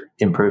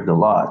improved a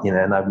lot,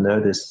 and I've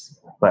noticed,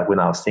 like when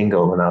I was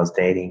single, when I was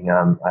dating,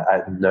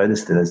 I've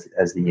noticed it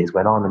as the years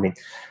went on. I mean,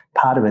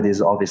 part of it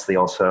is obviously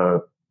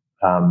also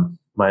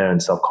my own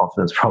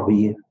self-confidence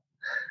probably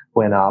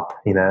went up,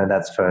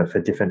 that's for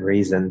different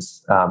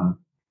reasons.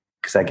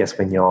 Because I guess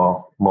when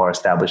you're more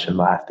established in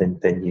life, then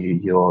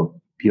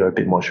you're a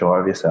bit more sure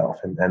of yourself,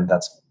 and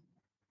that's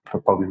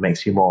probably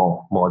makes you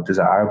more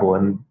desirable.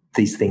 And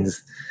these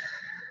things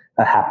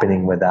are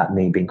happening without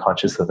me being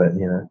conscious of it,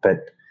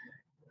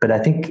 But I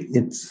think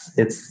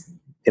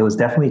it was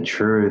definitely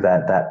true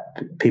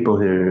that people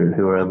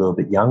who are a little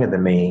bit younger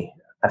than me,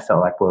 I felt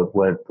like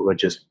were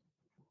just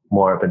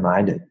more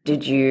open-minded.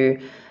 Did you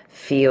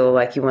feel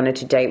like you wanted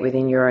to date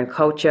within your own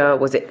culture?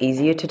 Was it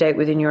easier to date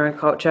within your own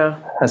culture?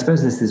 I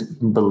suppose there's this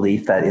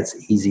belief that it's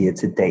easier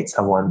to date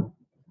someone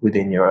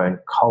within your own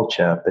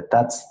culture, but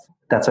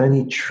that's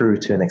only true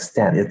to an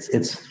extent.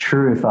 It's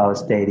true if I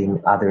was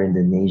dating other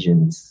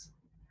Indonesians,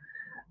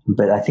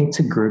 but I think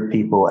to group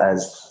people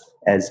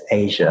as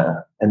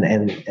Asia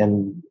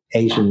and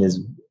Asian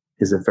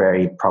is a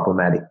very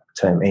problematic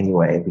term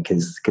anyway,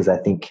 because I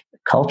think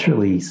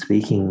culturally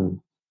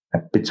speaking,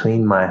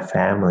 between my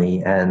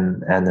family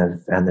and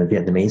the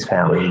Vietnamese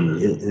family,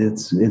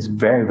 it's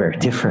very, very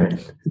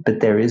different. But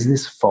there is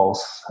this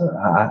false,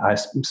 I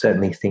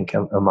certainly think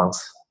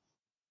amongst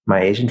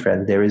my Asian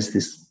friends, there is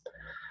this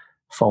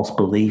false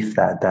belief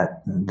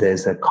that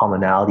there's a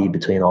commonality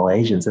between all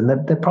Asians, and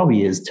there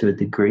probably is to a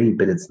degree,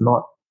 but it's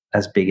not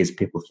as big as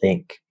people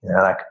think.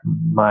 Like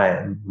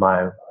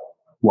my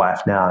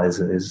wife now is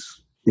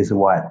a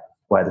white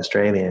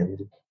Australian.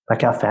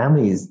 Like our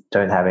families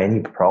don't have any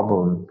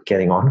problem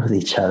getting on with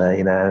each other.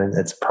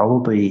 It's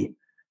probably,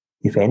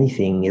 if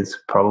anything, it's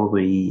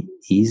probably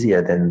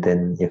easier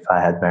than if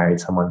I had married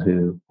someone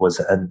who was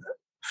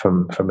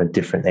from a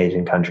different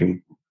Asian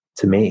country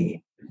to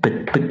me.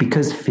 But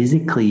because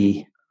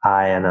physically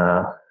I and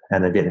a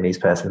Vietnamese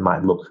person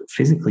might look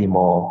physically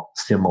more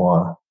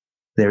similar,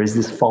 there is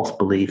this false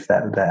belief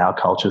that our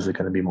cultures are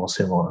going to be more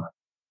similar.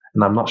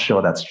 And I'm not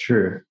sure that's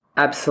true.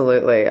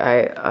 Absolutely.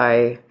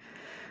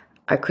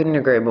 I couldn't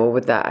agree more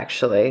with that,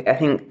 actually. I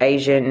think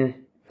Asian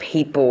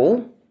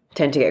people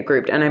tend to get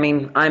grouped. And I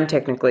mean, I'm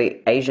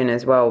technically Asian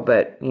as well,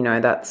 but,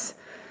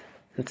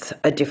 it's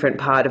a different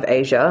part of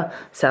Asia,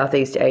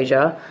 Southeast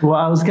Asia. Well,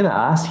 I was going to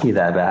ask you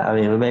that about, I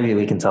mean, maybe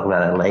we can talk about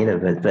that later,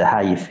 but how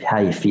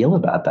you feel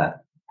about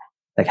that?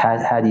 Like,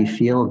 how do you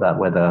feel about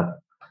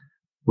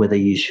whether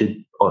you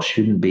should or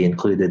shouldn't be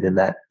included in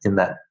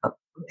that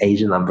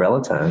Asian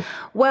umbrella term?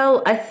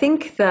 Well, I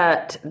think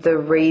that the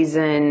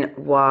reason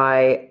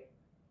why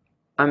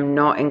I'm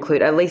not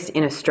included, at least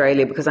in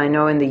Australia, because I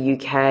know in the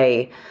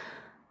UK,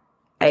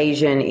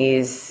 Asian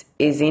is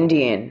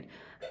Indian,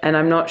 and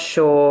I'm not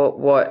sure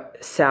what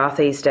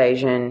Southeast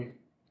Asian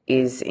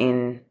is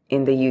in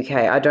the UK.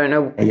 I don't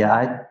know. Yeah,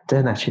 I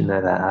don't actually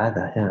know that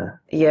either. Yeah.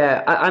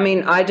 Yeah, I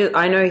mean,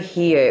 I know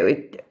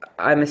here.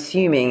 I'm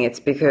assuming it's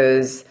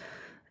because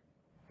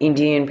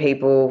Indian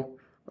people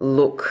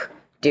look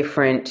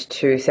different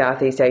to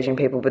Southeast Asian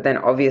people, but then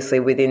obviously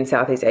within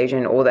Southeast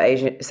Asian, all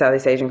the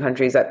Southeast Asian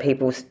countries, that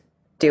people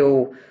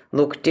still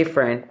look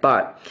different.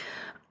 But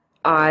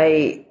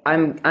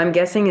I'm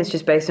guessing it's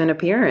just based on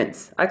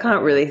appearance. I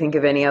can't really think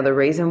of any other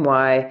reason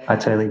why. I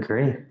totally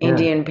agree.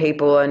 Indian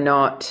people are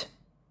not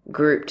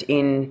grouped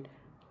in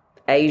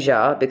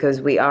Asia,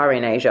 because we are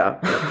in Asia.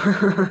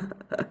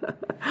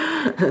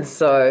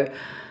 So,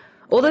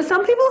 although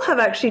some people have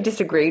actually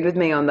disagreed with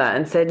me on that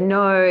and said,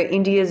 no,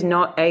 India's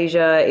not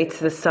Asia, it's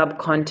the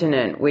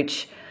subcontinent,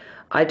 which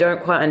I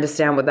don't quite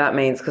understand what that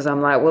means, because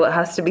I'm like, well, it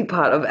has to be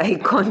part of a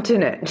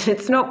continent.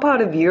 It's not part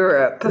of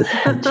Europe.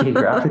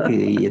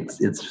 Geographically,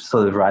 it's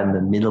sort of right in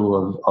the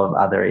middle of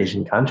other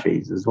Asian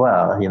countries as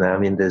well. I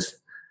mean, there's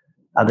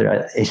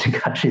other Asian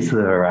countries that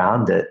are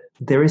around it.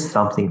 There is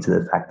something to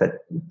the fact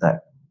that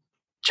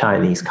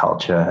Chinese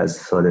culture has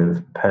sort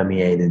of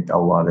permeated a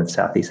lot of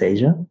Southeast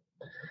Asia.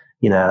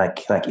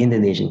 Like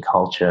Indonesian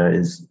culture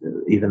is,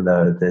 even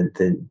though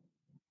the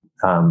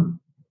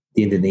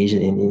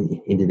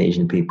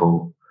Indonesian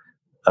people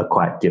are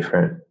quite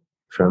different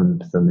from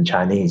the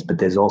Chinese, but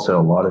there's also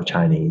a lot of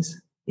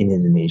Chinese in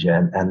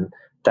Indonesia, and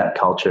that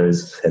culture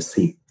has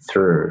seeped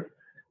through,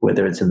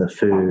 whether it's in the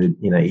food,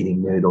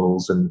 eating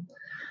noodles and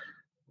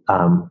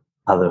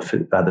other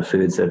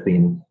foods that have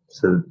been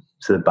sort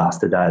of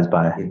bastardized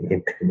by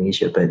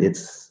Indonesia, but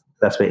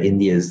that's where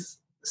India's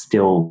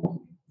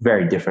still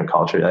very different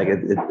culture. Like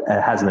it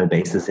has no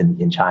basis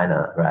in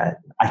China, right?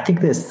 I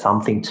think there's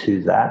something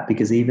to that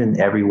because even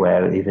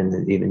everywhere,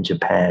 even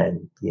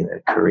Japan,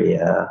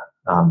 Korea,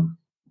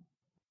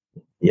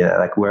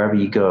 like wherever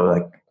you go,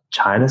 like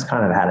China's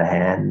kind of had a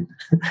hand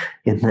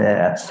in there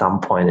at some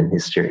point in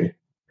history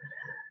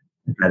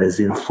that has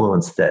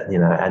influenced it,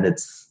 and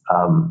it's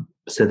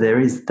so there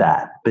is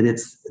that, but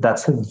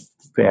that's a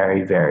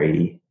very,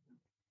 very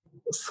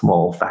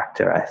small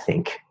factor, I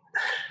think.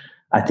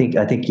 I think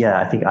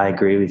I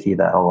agree with you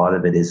that a lot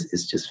of it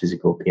is just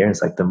physical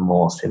appearance. Like the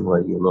more similar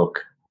you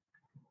look,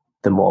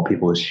 the more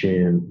people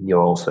assume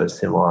you're also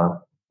similar.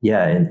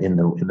 Yeah, in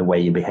the way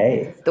you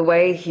behave. The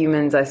way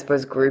humans, I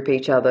suppose, group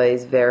each other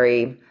is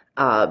very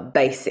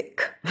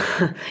basic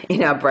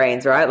in our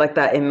brains, right? Like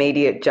that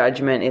immediate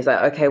judgment is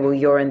like, okay, well,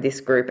 you're in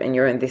this group and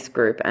you're in this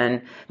group,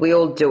 and we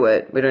all do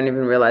it. We don't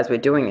even realize we're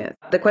doing it.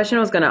 The question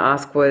I was going to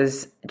ask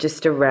was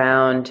just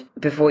around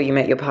before you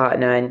met your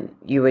partner and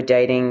you were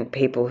dating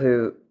people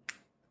who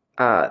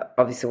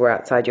obviously were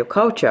outside your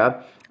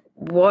culture.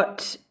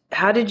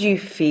 How did you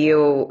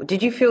feel?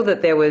 Did you feel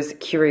that there was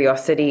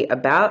curiosity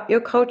about your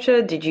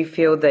culture? Did you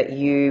feel that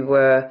you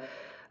were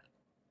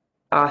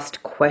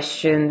asked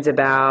questions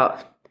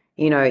about,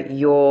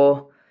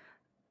 your,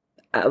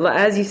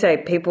 as you say,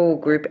 people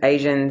group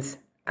Asians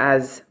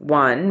as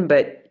one,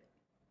 but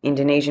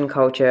Indonesian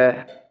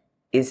culture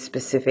is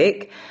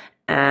specific.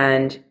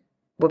 And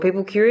were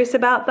people curious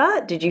about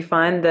that? Did you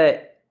find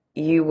that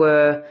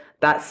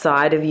that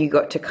side of you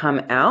got to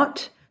come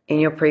out in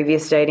your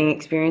previous dating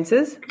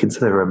experiences? I can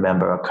sort of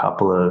remember a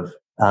couple of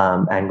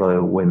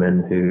Anglo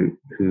women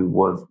who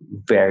were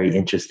very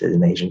interested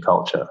in Asian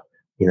culture,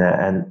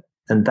 and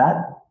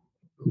that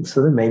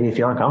sort of made me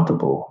feel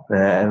uncomfortable,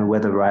 and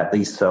whether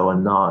rightly so or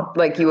not.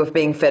 Like you were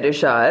being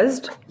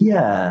fetishized?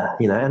 Yeah,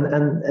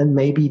 and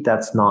maybe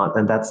that's not,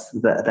 and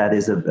that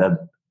is a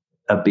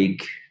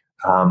big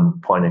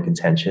point of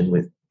contention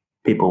with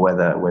people,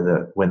 whether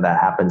when that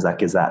happens,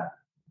 like is that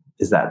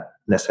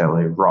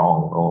necessarily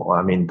wrong? Or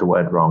I mean, the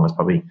word wrong is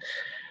probably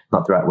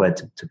not the right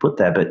word to put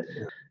there, but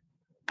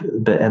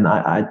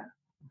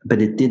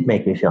it did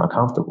make me feel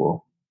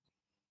uncomfortable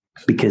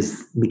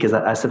because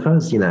I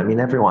suppose,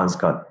 everyone's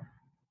got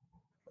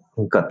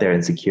their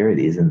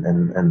insecurities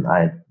and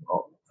I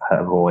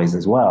have always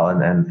as well.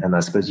 And I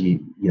suppose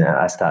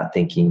I start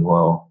thinking,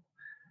 well,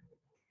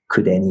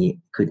 could any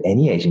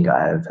Asian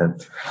guy have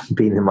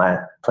been in my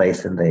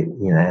place and they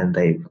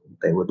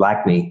would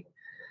like me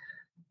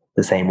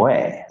the same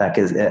way? Like,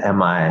 is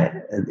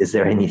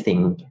there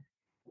anything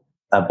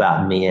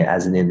about me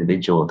as an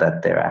individual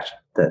that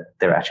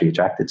they're actually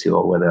attracted to,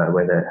 or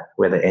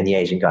whether any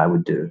Asian guy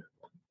would do?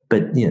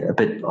 But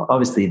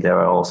obviously there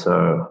are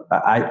also,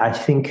 I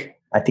think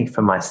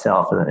for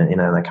myself,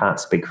 and I can't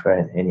speak for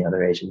any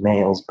other Asian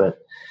males, but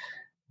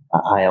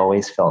I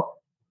always felt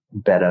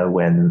better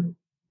when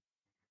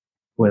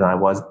I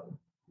was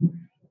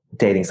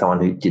dating someone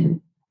who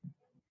didn't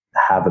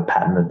have a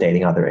pattern of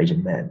dating other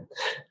Asian men.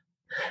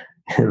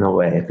 In a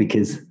way,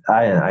 because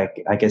I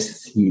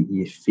guess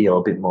you feel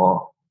a bit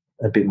more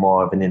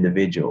of an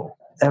individual.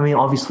 I mean,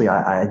 obviously,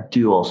 I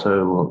do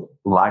also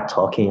like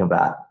talking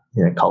about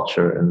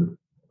culture and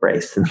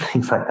race and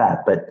things like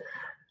that. But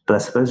I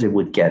suppose it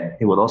would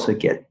also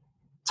get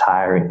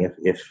tiring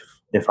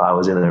if I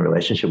was in a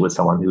relationship with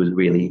someone who was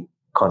really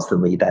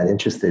constantly that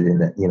interested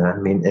in it.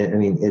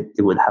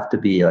 It would have to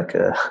be like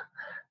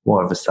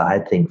more of a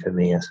side thing for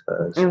me, I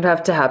suppose. It would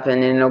have to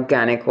happen in an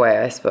organic way,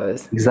 I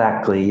suppose.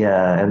 Exactly,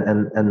 yeah.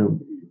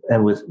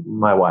 And with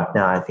my wife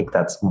now, I think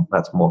that's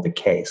more the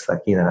case.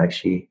 Like,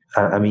 she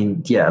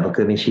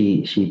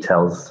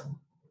tells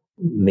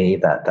me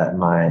that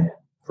my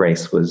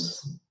race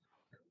was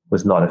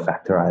not a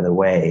factor either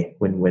way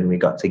when we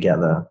got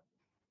together.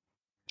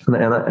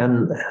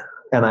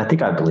 And I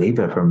think I believe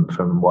her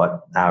from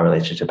what our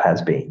relationship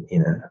has been.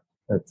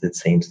 It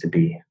seems to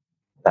be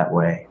that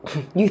way.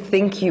 You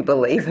think you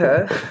believe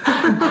her?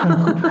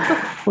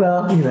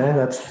 Well,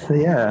 I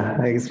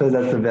suppose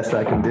that's the best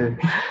I can do.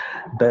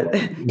 But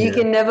you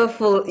can never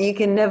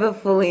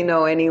fully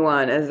know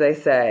anyone, as they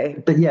say.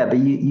 But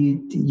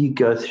you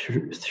go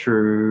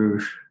through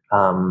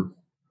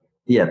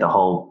the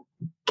whole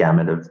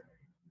gamut of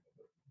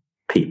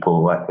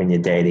people, like when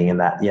you're dating, and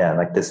that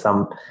like there's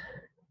some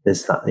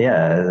as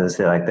I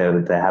say, like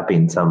there have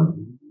been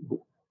some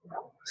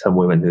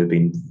women who have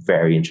been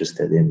very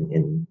interested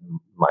in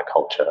my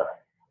culture.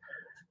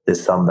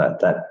 There's some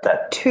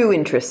that too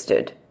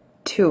interested.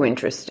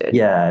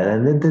 Yeah,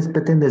 and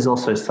then there's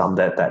also some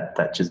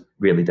that just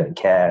really don't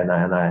care, and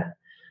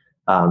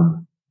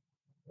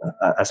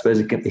I suppose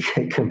it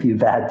can be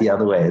bad the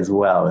other way as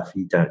well if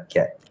you don't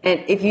get.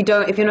 And if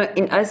you're not,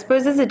 I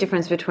suppose there's a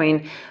difference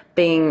between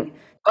being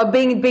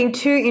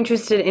too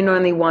interested in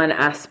only one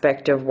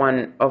aspect of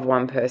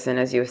one person,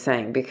 as you were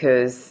saying,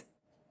 because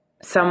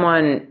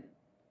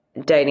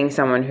dating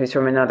someone who's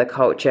from another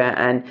culture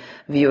and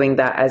viewing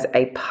that as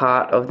a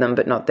part of them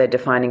but not their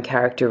defining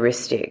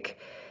characteristic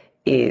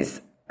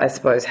is I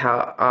suppose,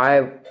 how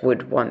I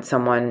would want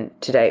someone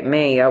to date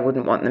me. I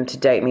wouldn't want them to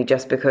date me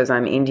just because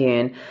I'm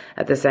Indian.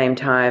 At the same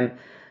time,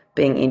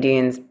 being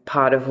Indian's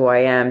part of who I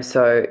am.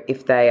 So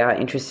if they are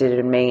interested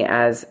in me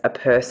as a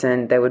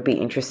person, they would be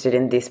interested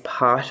in this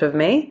part of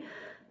me.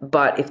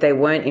 But if they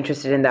weren't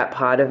interested in that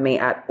part of me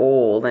at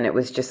all, then it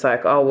was just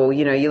like, oh, well,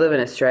 you know, you live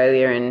in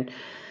Australia and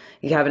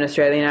you have an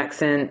Australian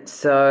accent.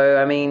 So,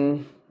 I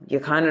mean,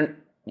 you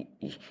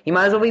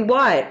might as well be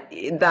white.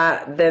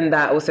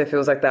 That also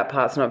feels like that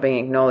part's not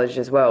being acknowledged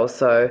as well.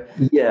 So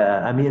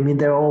yeah, I mean,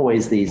 there are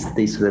always these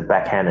sort of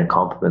backhanded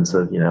compliments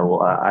of, you know,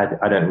 well,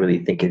 I don't really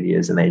think of you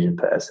as an Asian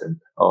person,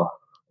 or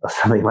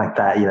something like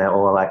that, you know,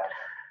 or like,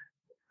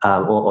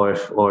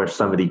 or if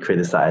somebody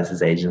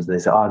criticizes Asians, they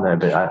say, oh no,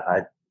 but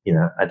I you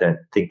know, I don't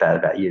think that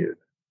about you.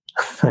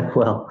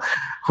 well,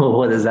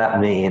 what does that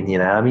mean? You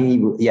know, I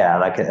mean, yeah,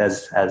 like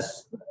as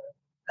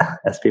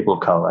people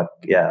of color, like,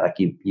 yeah, like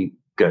you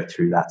go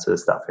through that sort of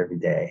stuff every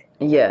day.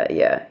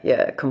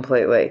 Yeah,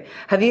 completely.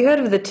 Have you heard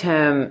of the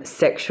term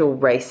sexual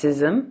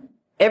racism?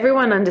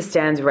 Everyone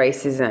understands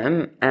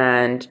racism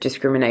and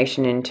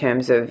discrimination in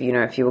terms of, you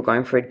know, if you were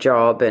going for a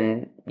job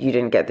and you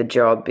didn't get the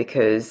job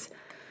because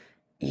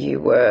you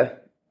were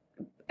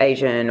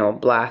Asian or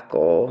black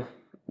or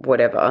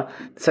whatever.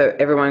 So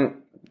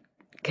everyone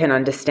can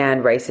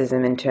understand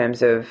racism in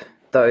terms of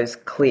those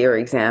clear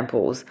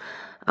examples,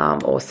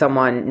 or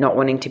someone not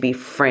wanting to be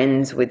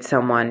friends with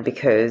someone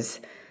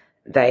because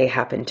they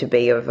happen to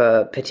be of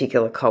a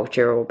particular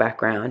culture or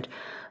background.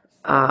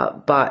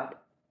 But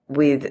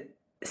with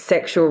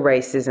sexual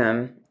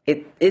racism,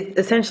 it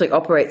essentially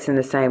operates in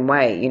the same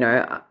way. You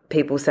know,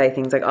 people say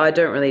things like, oh, I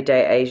don't really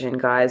date Asian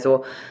guys,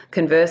 or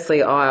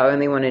conversely, oh, I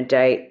only want to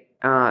date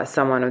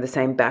someone of the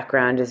same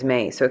background as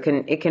me. So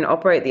it can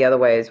operate the other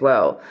way as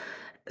well.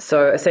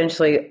 So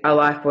essentially, I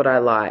like what I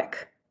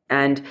like.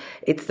 And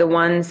it's the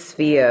one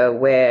sphere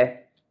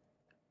where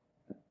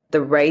the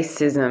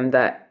racism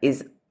that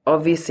is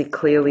obviously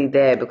clearly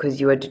there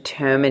because you are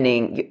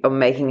determining or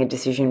making a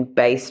decision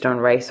based on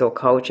race or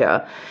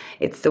culture.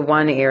 It's the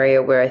one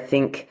area where I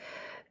think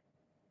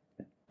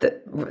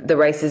that the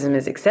racism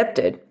is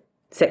accepted.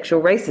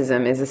 Sexual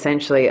racism is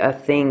essentially a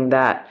thing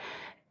that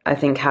I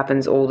think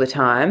happens all the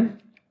time.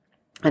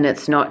 And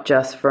it's not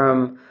just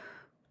from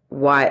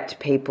white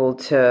people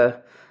to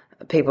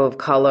people of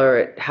color.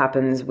 It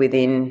happens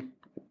within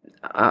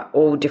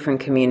all different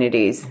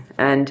communities.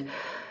 And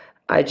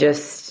I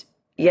just,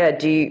 what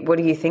do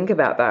you think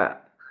about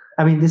that?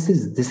 I mean, this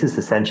is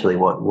essentially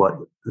what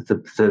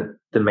the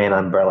main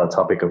umbrella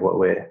topic of what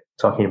we're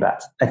talking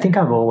about. I think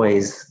I've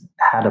always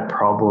had a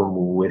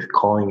problem with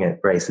calling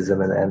it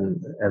racism,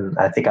 and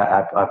I think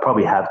I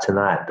probably have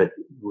tonight, but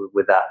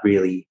without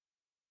really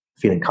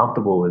feeling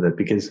comfortable with it,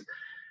 because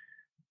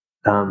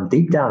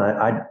deep down,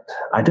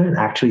 I don't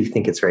actually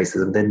think it's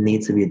racism. There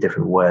needs to be a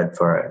different word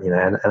for it, you know.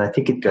 And I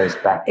think it goes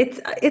back. I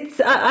guess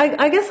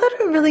I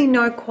don't really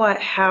know quite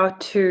how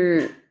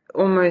to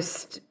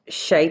almost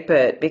shape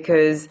it,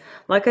 because,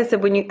 like I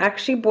said, when you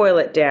actually boil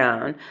it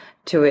down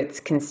to its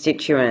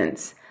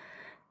constituents,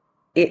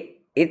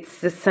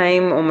 it's the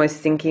same. Almost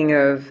thinking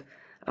of,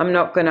 I'm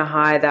not going to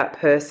hire that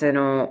person,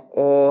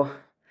 or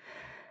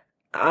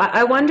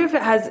I wonder if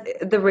it has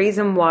the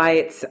reason why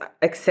it's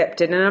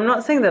accepted. And I'm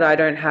not saying that I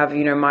don't have,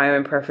 you know, my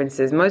own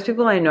preferences. Most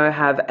people I know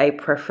have a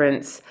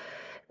preference,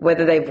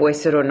 whether they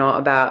voice it or not,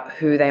 about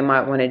who they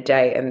might want to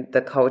date and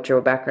the culture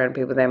or background of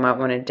people they might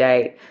want to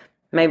date.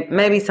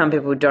 Maybe some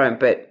people don't,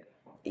 but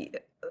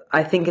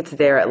I think it's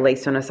there at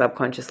least on a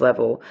subconscious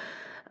level.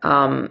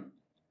 Because,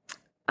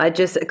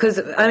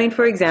 I mean,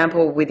 for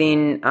example,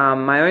 within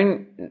my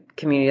own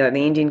community, like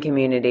the Indian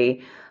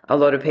community, a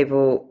lot of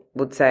people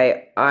would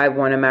say, I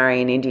want to marry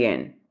an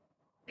Indian.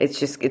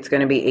 It's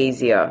going to be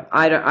easier.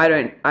 I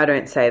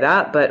don't say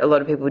that, but a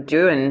lot of people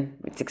do, and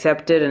it's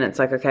accepted, and it's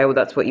like, okay, well,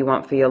 that's what you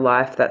want for your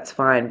life. That's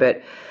fine.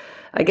 But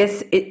I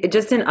guess it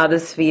just in other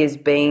spheres,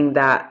 being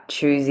that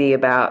choosy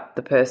about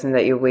the person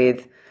that you're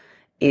with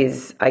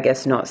is, I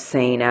guess, not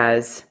seen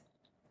as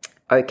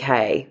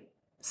okay.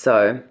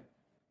 So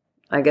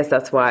I guess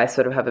that's why I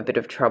sort of have a bit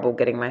of trouble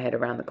getting my head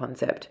around the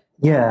concept.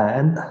 Yeah,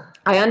 and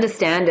I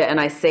understand it and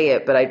I see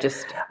it, but I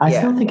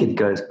still think it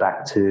goes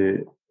back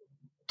to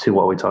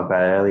what we talked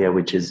about earlier,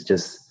 which is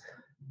just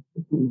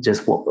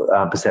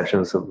what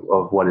perceptions of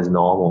what is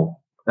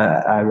normal.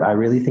 I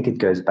really think it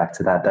goes back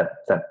to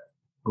that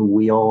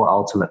we all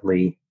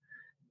ultimately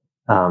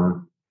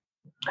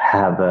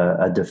have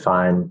a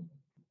defined,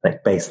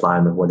 like,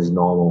 baseline of what is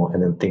normal,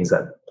 and then things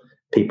that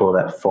people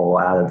that fall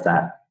out of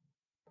that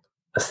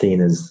are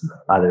seen as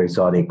either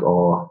exotic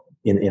or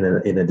in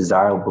a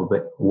desirable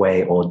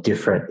way, or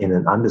different in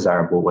an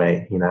undesirable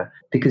way, you know,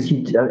 because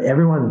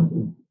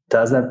everyone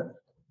does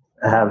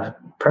have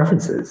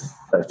preferences,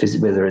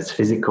 whether it's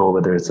physical,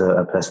 whether it's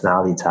a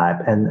personality type,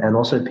 and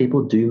also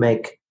people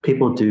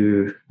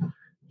do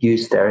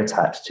use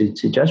stereotypes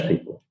to judge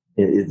people.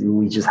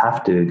 We just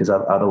have to, because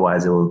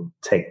otherwise it will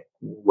take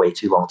way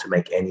too long to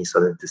make any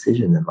sort of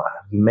decision in life.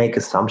 You make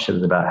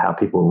assumptions about how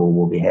people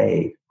will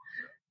behave,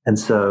 and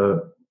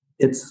so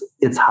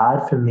it's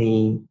hard for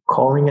me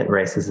calling it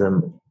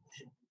racism.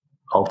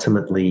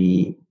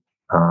 Ultimately,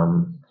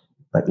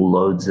 like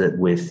loads it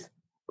with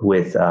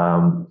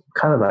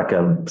kind of like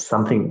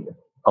something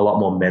a lot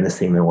more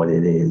menacing than what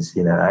it is.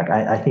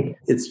 I think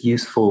it's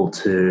useful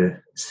to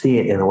see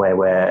it in a way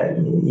where,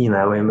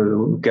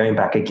 going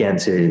back again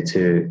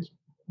to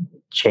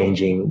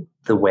changing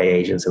the way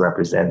Asians are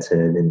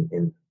represented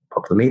in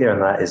popular media,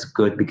 and that is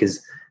good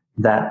because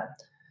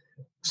that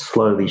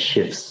slowly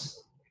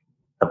shifts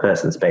a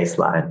person's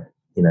baseline.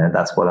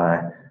 That's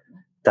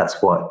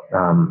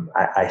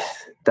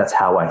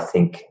how I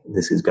think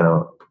this is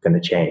going to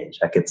change.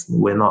 Like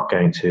we're not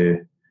going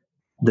to.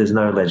 There's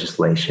no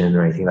legislation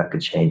or anything that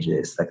could change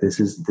this. Like this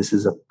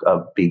is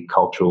a big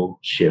cultural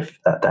shift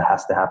that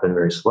has to happen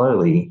very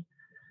slowly,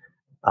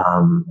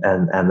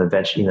 and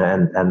eventually,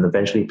 and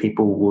eventually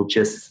people will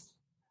just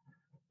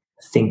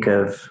think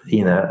of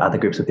other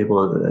groups of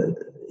people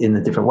in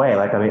a different way.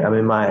 Like I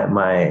mean,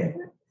 my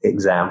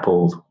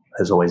example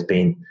has always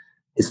been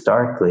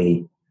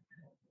historically.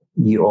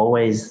 You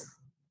always,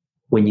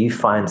 when you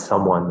find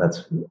someone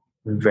that's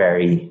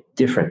very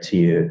different to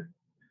you,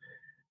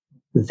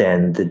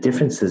 then the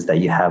differences that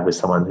you have with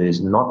someone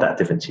who's not that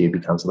different to you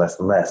becomes less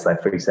and less.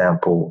 Like, for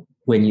example,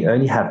 when you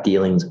only have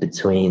dealings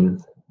between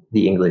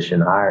the English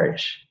and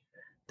Irish,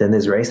 then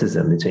there's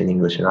racism between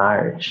English and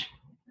Irish.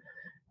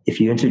 If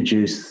you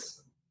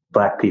introduce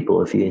Black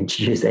people, if you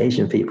introduce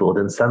Asian people,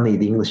 then suddenly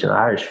the English and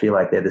Irish feel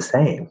like they're the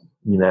same,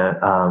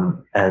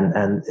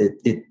 and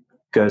it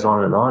goes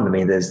on and on. I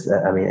mean,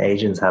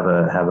 Asians have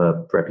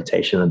a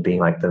reputation of being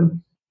like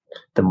the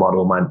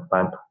model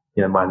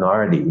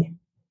minority.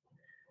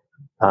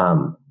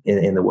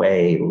 In the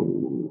way,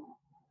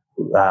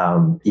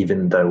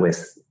 even though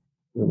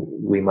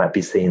we might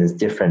be seen as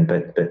different,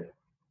 but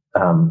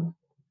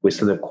we're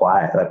sort of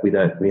quiet. Like we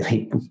don't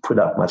really put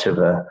up much of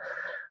a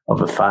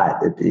fight.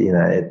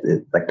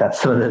 Like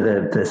that's sort of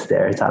the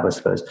stereotype, I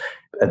suppose.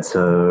 And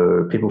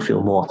so people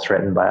feel more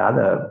threatened by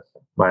other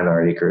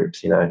minority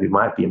groups, who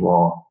might be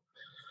more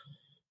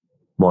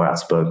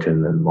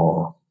outspoken and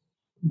more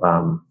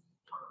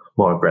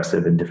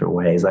aggressive in different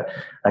ways.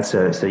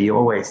 So you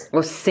always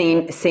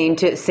seen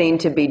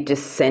to be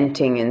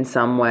dissenting in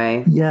some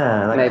way.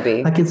 Yeah,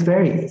 maybe. Like it's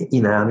very,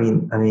 I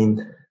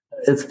mean,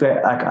 it's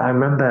very. Like I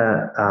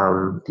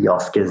remember the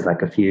Oscars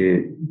like a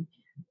few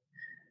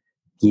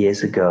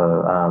years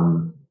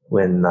ago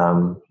when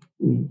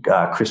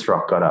Chris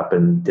Rock got up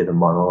and did a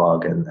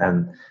monologue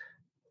and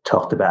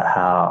talked about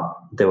how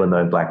there were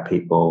no Black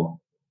people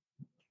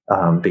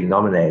being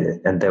nominated,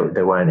 and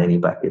there weren't any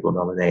Black people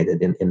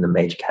nominated in the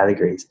major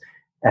categories.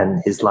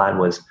 And his line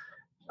was,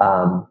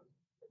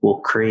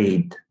 well,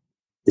 Creed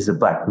is a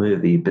Black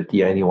movie, but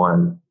the only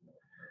one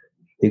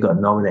who got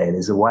nominated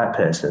is a white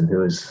person who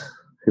was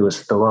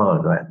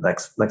Stallone, right? Like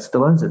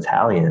Stallone's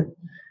Italian.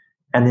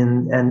 And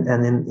in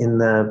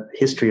the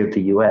history of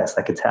the US,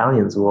 like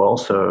Italians were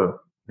also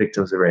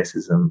victims of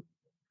racism,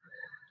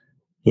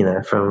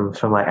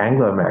 from like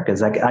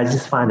Anglo-Americans. Like I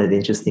just find it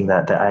interesting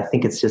that I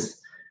think it's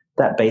just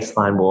that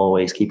baseline will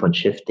always keep on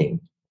shifting.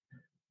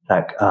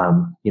 Like,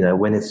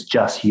 when it's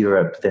just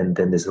Europe, then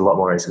there's a lot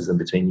more racism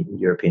between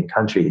European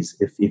countries.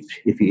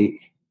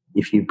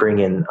 If you bring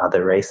in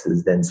other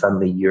races, then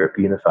suddenly Europe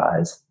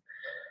unifies.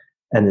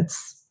 And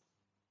it's,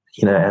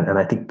 and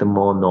I think the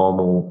more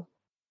normal,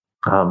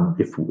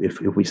 if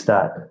we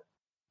start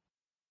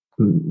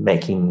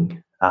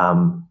making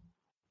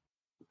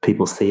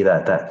people see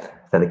that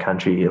a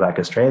country like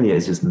Australia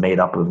is just made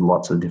up of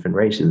lots of different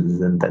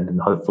races, and then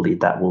hopefully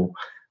that will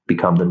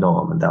become the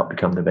norm and that'll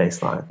become the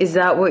baseline. Is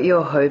that what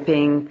you're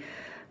hoping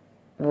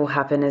will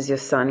happen as your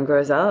son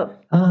grows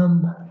up?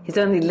 He's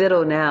only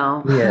little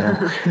now.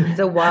 Yeah. It's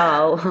a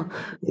while.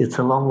 It's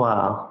a long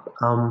while.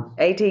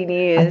 18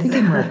 years. I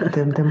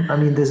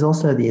think there's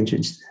also the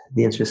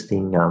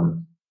interesting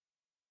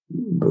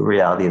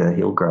reality that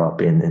he'll grow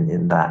up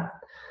in that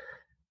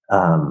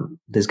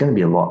there's going to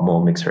be a lot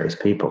more mixed race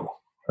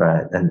people,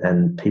 right?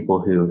 And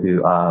people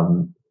who are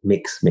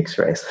mixed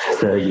race.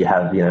 So you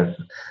have,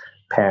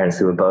 parents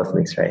who are both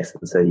mixed race.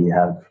 And so you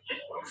have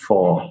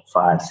 4,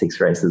 5,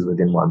 6 races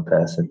within one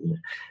person.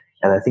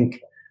 And I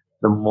think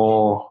the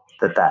more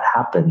that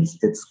happens,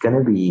 it's going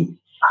to be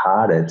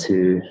harder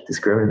to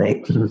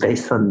discriminate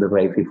based on the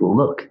way people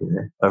look.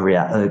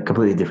 A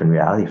completely different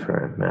reality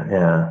for them.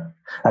 Yeah,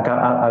 like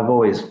I've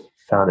always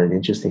found it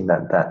interesting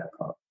that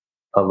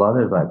a lot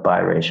of like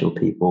biracial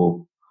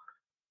people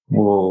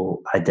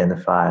will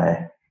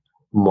identify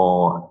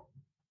more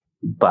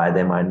by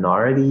their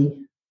minority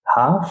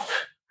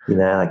half.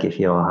 Like if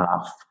you're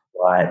half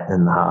white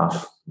and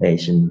half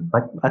Asian,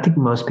 like I think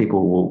most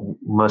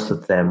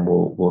of them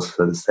will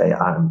sort of say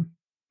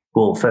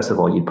well, first of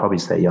all, you'd probably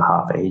say you're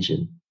half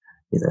Asian.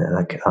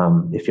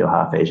 If you're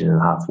half Asian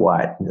and half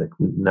white,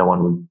 no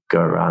one would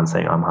go around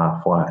saying I'm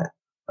half white.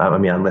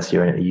 Unless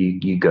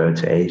you go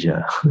to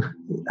Asia.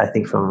 I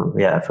think for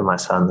my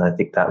son, I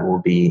think that will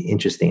be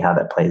interesting how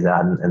that plays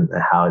out and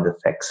how it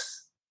affects.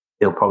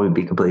 It'll probably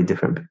be completely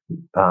different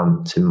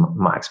to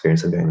my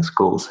experience of going to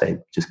school, say,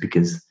 just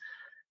because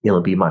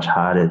it'll be much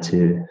harder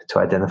to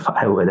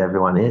identify what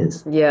everyone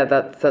is. Yeah,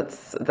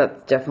 that's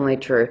definitely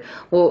true.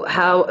 Well,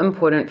 how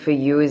important for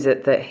you is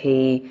it that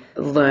he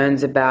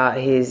learns about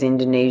his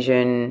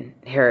Indonesian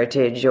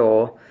heritage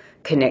or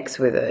connects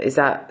with it? Is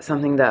that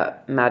something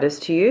that matters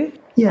to you?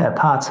 Yeah,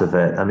 parts of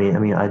it. I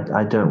mean,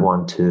 I don't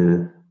want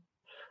to.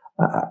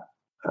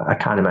 I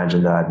can't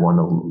imagine that I'd want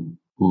to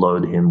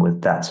load him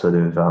with that sort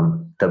of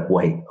the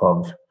weight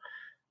of,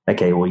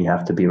 okay, well, you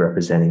have to be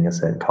representing a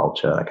certain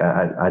culture. Like,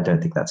 I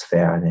don't think that's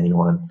fair on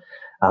anyone.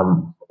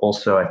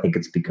 Also, I think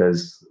it's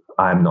because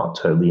I'm not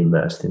totally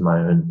immersed in my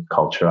own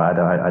culture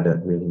either. I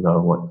don't really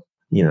know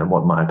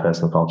what my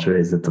personal culture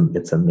is.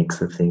 It's a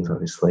mix of things,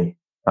 obviously.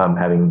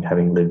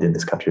 Having lived in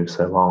this country for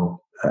so long,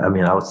 I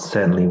mean, I would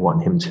certainly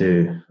want him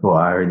to. Well,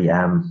 I already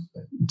am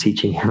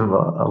teaching him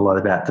a lot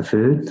about the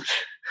food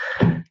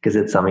because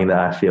it's something that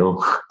I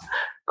feel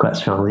quite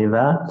strongly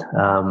about.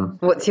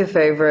 What's your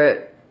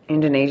favorite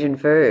Indonesian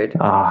food?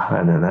 Oh,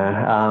 I don't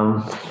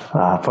know.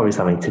 Probably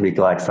something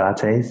typical like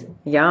satays.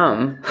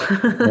 Yum.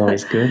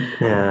 Always good.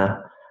 Yeah.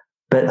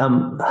 But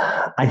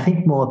I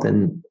think more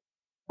than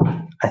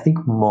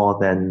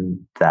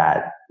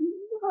that,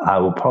 I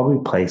will probably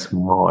place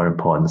more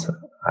importance,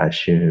 I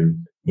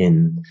assume,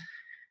 in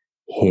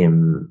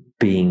him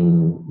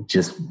being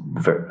just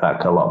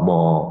like a lot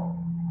more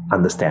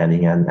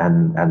understanding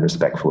and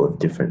respectful of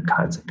different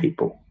kinds of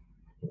people,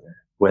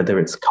 whether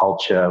it's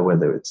culture,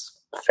 whether it's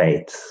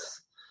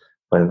faiths,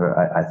 whatever.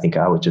 I think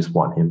I would just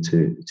want him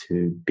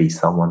to be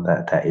someone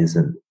that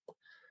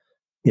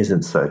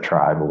isn't so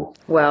tribal.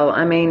 Well,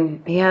 I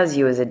mean, he has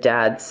you as a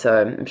dad,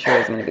 so I'm sure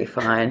he's going to be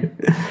fine.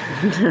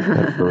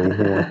 Hopefully,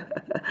 yeah.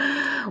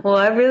 Well,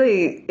 I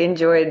really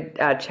enjoyed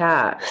our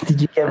chat.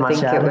 Did you get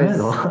much out of it?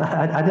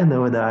 I don't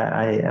know whether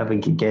I ever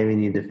gave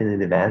any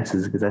definitive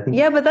answers, because I think...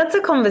 Yeah, but that's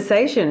a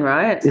conversation,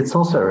 right? It's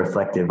also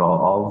reflective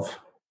of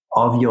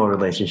your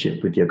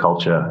relationship with your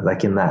culture.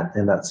 Like in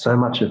that so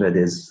much of it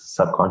is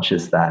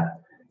subconscious that,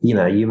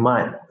 you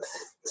might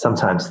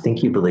sometimes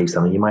think you believe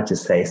something. You might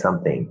just say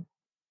something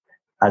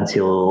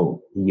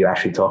until you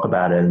actually talk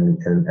about it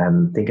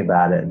and think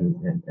about it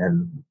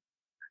and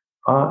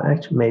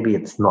actually maybe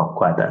it's not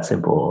quite that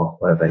simple or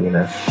whatever,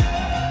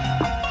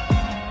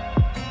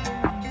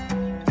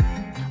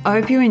 I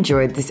hope you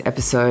enjoyed this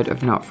episode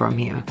of Not From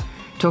Here.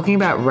 Talking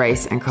about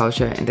race and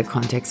culture in the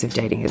context of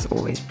dating is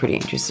always pretty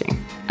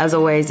interesting. As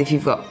always, if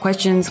you've got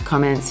questions,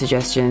 comments,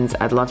 suggestions,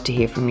 I'd love to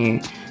hear from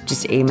you.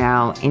 Just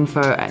email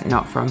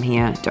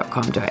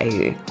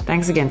info@notfromhere.com.au.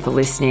 Thanks again for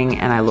listening,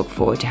 and I look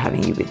forward to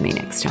having you with me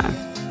next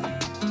time.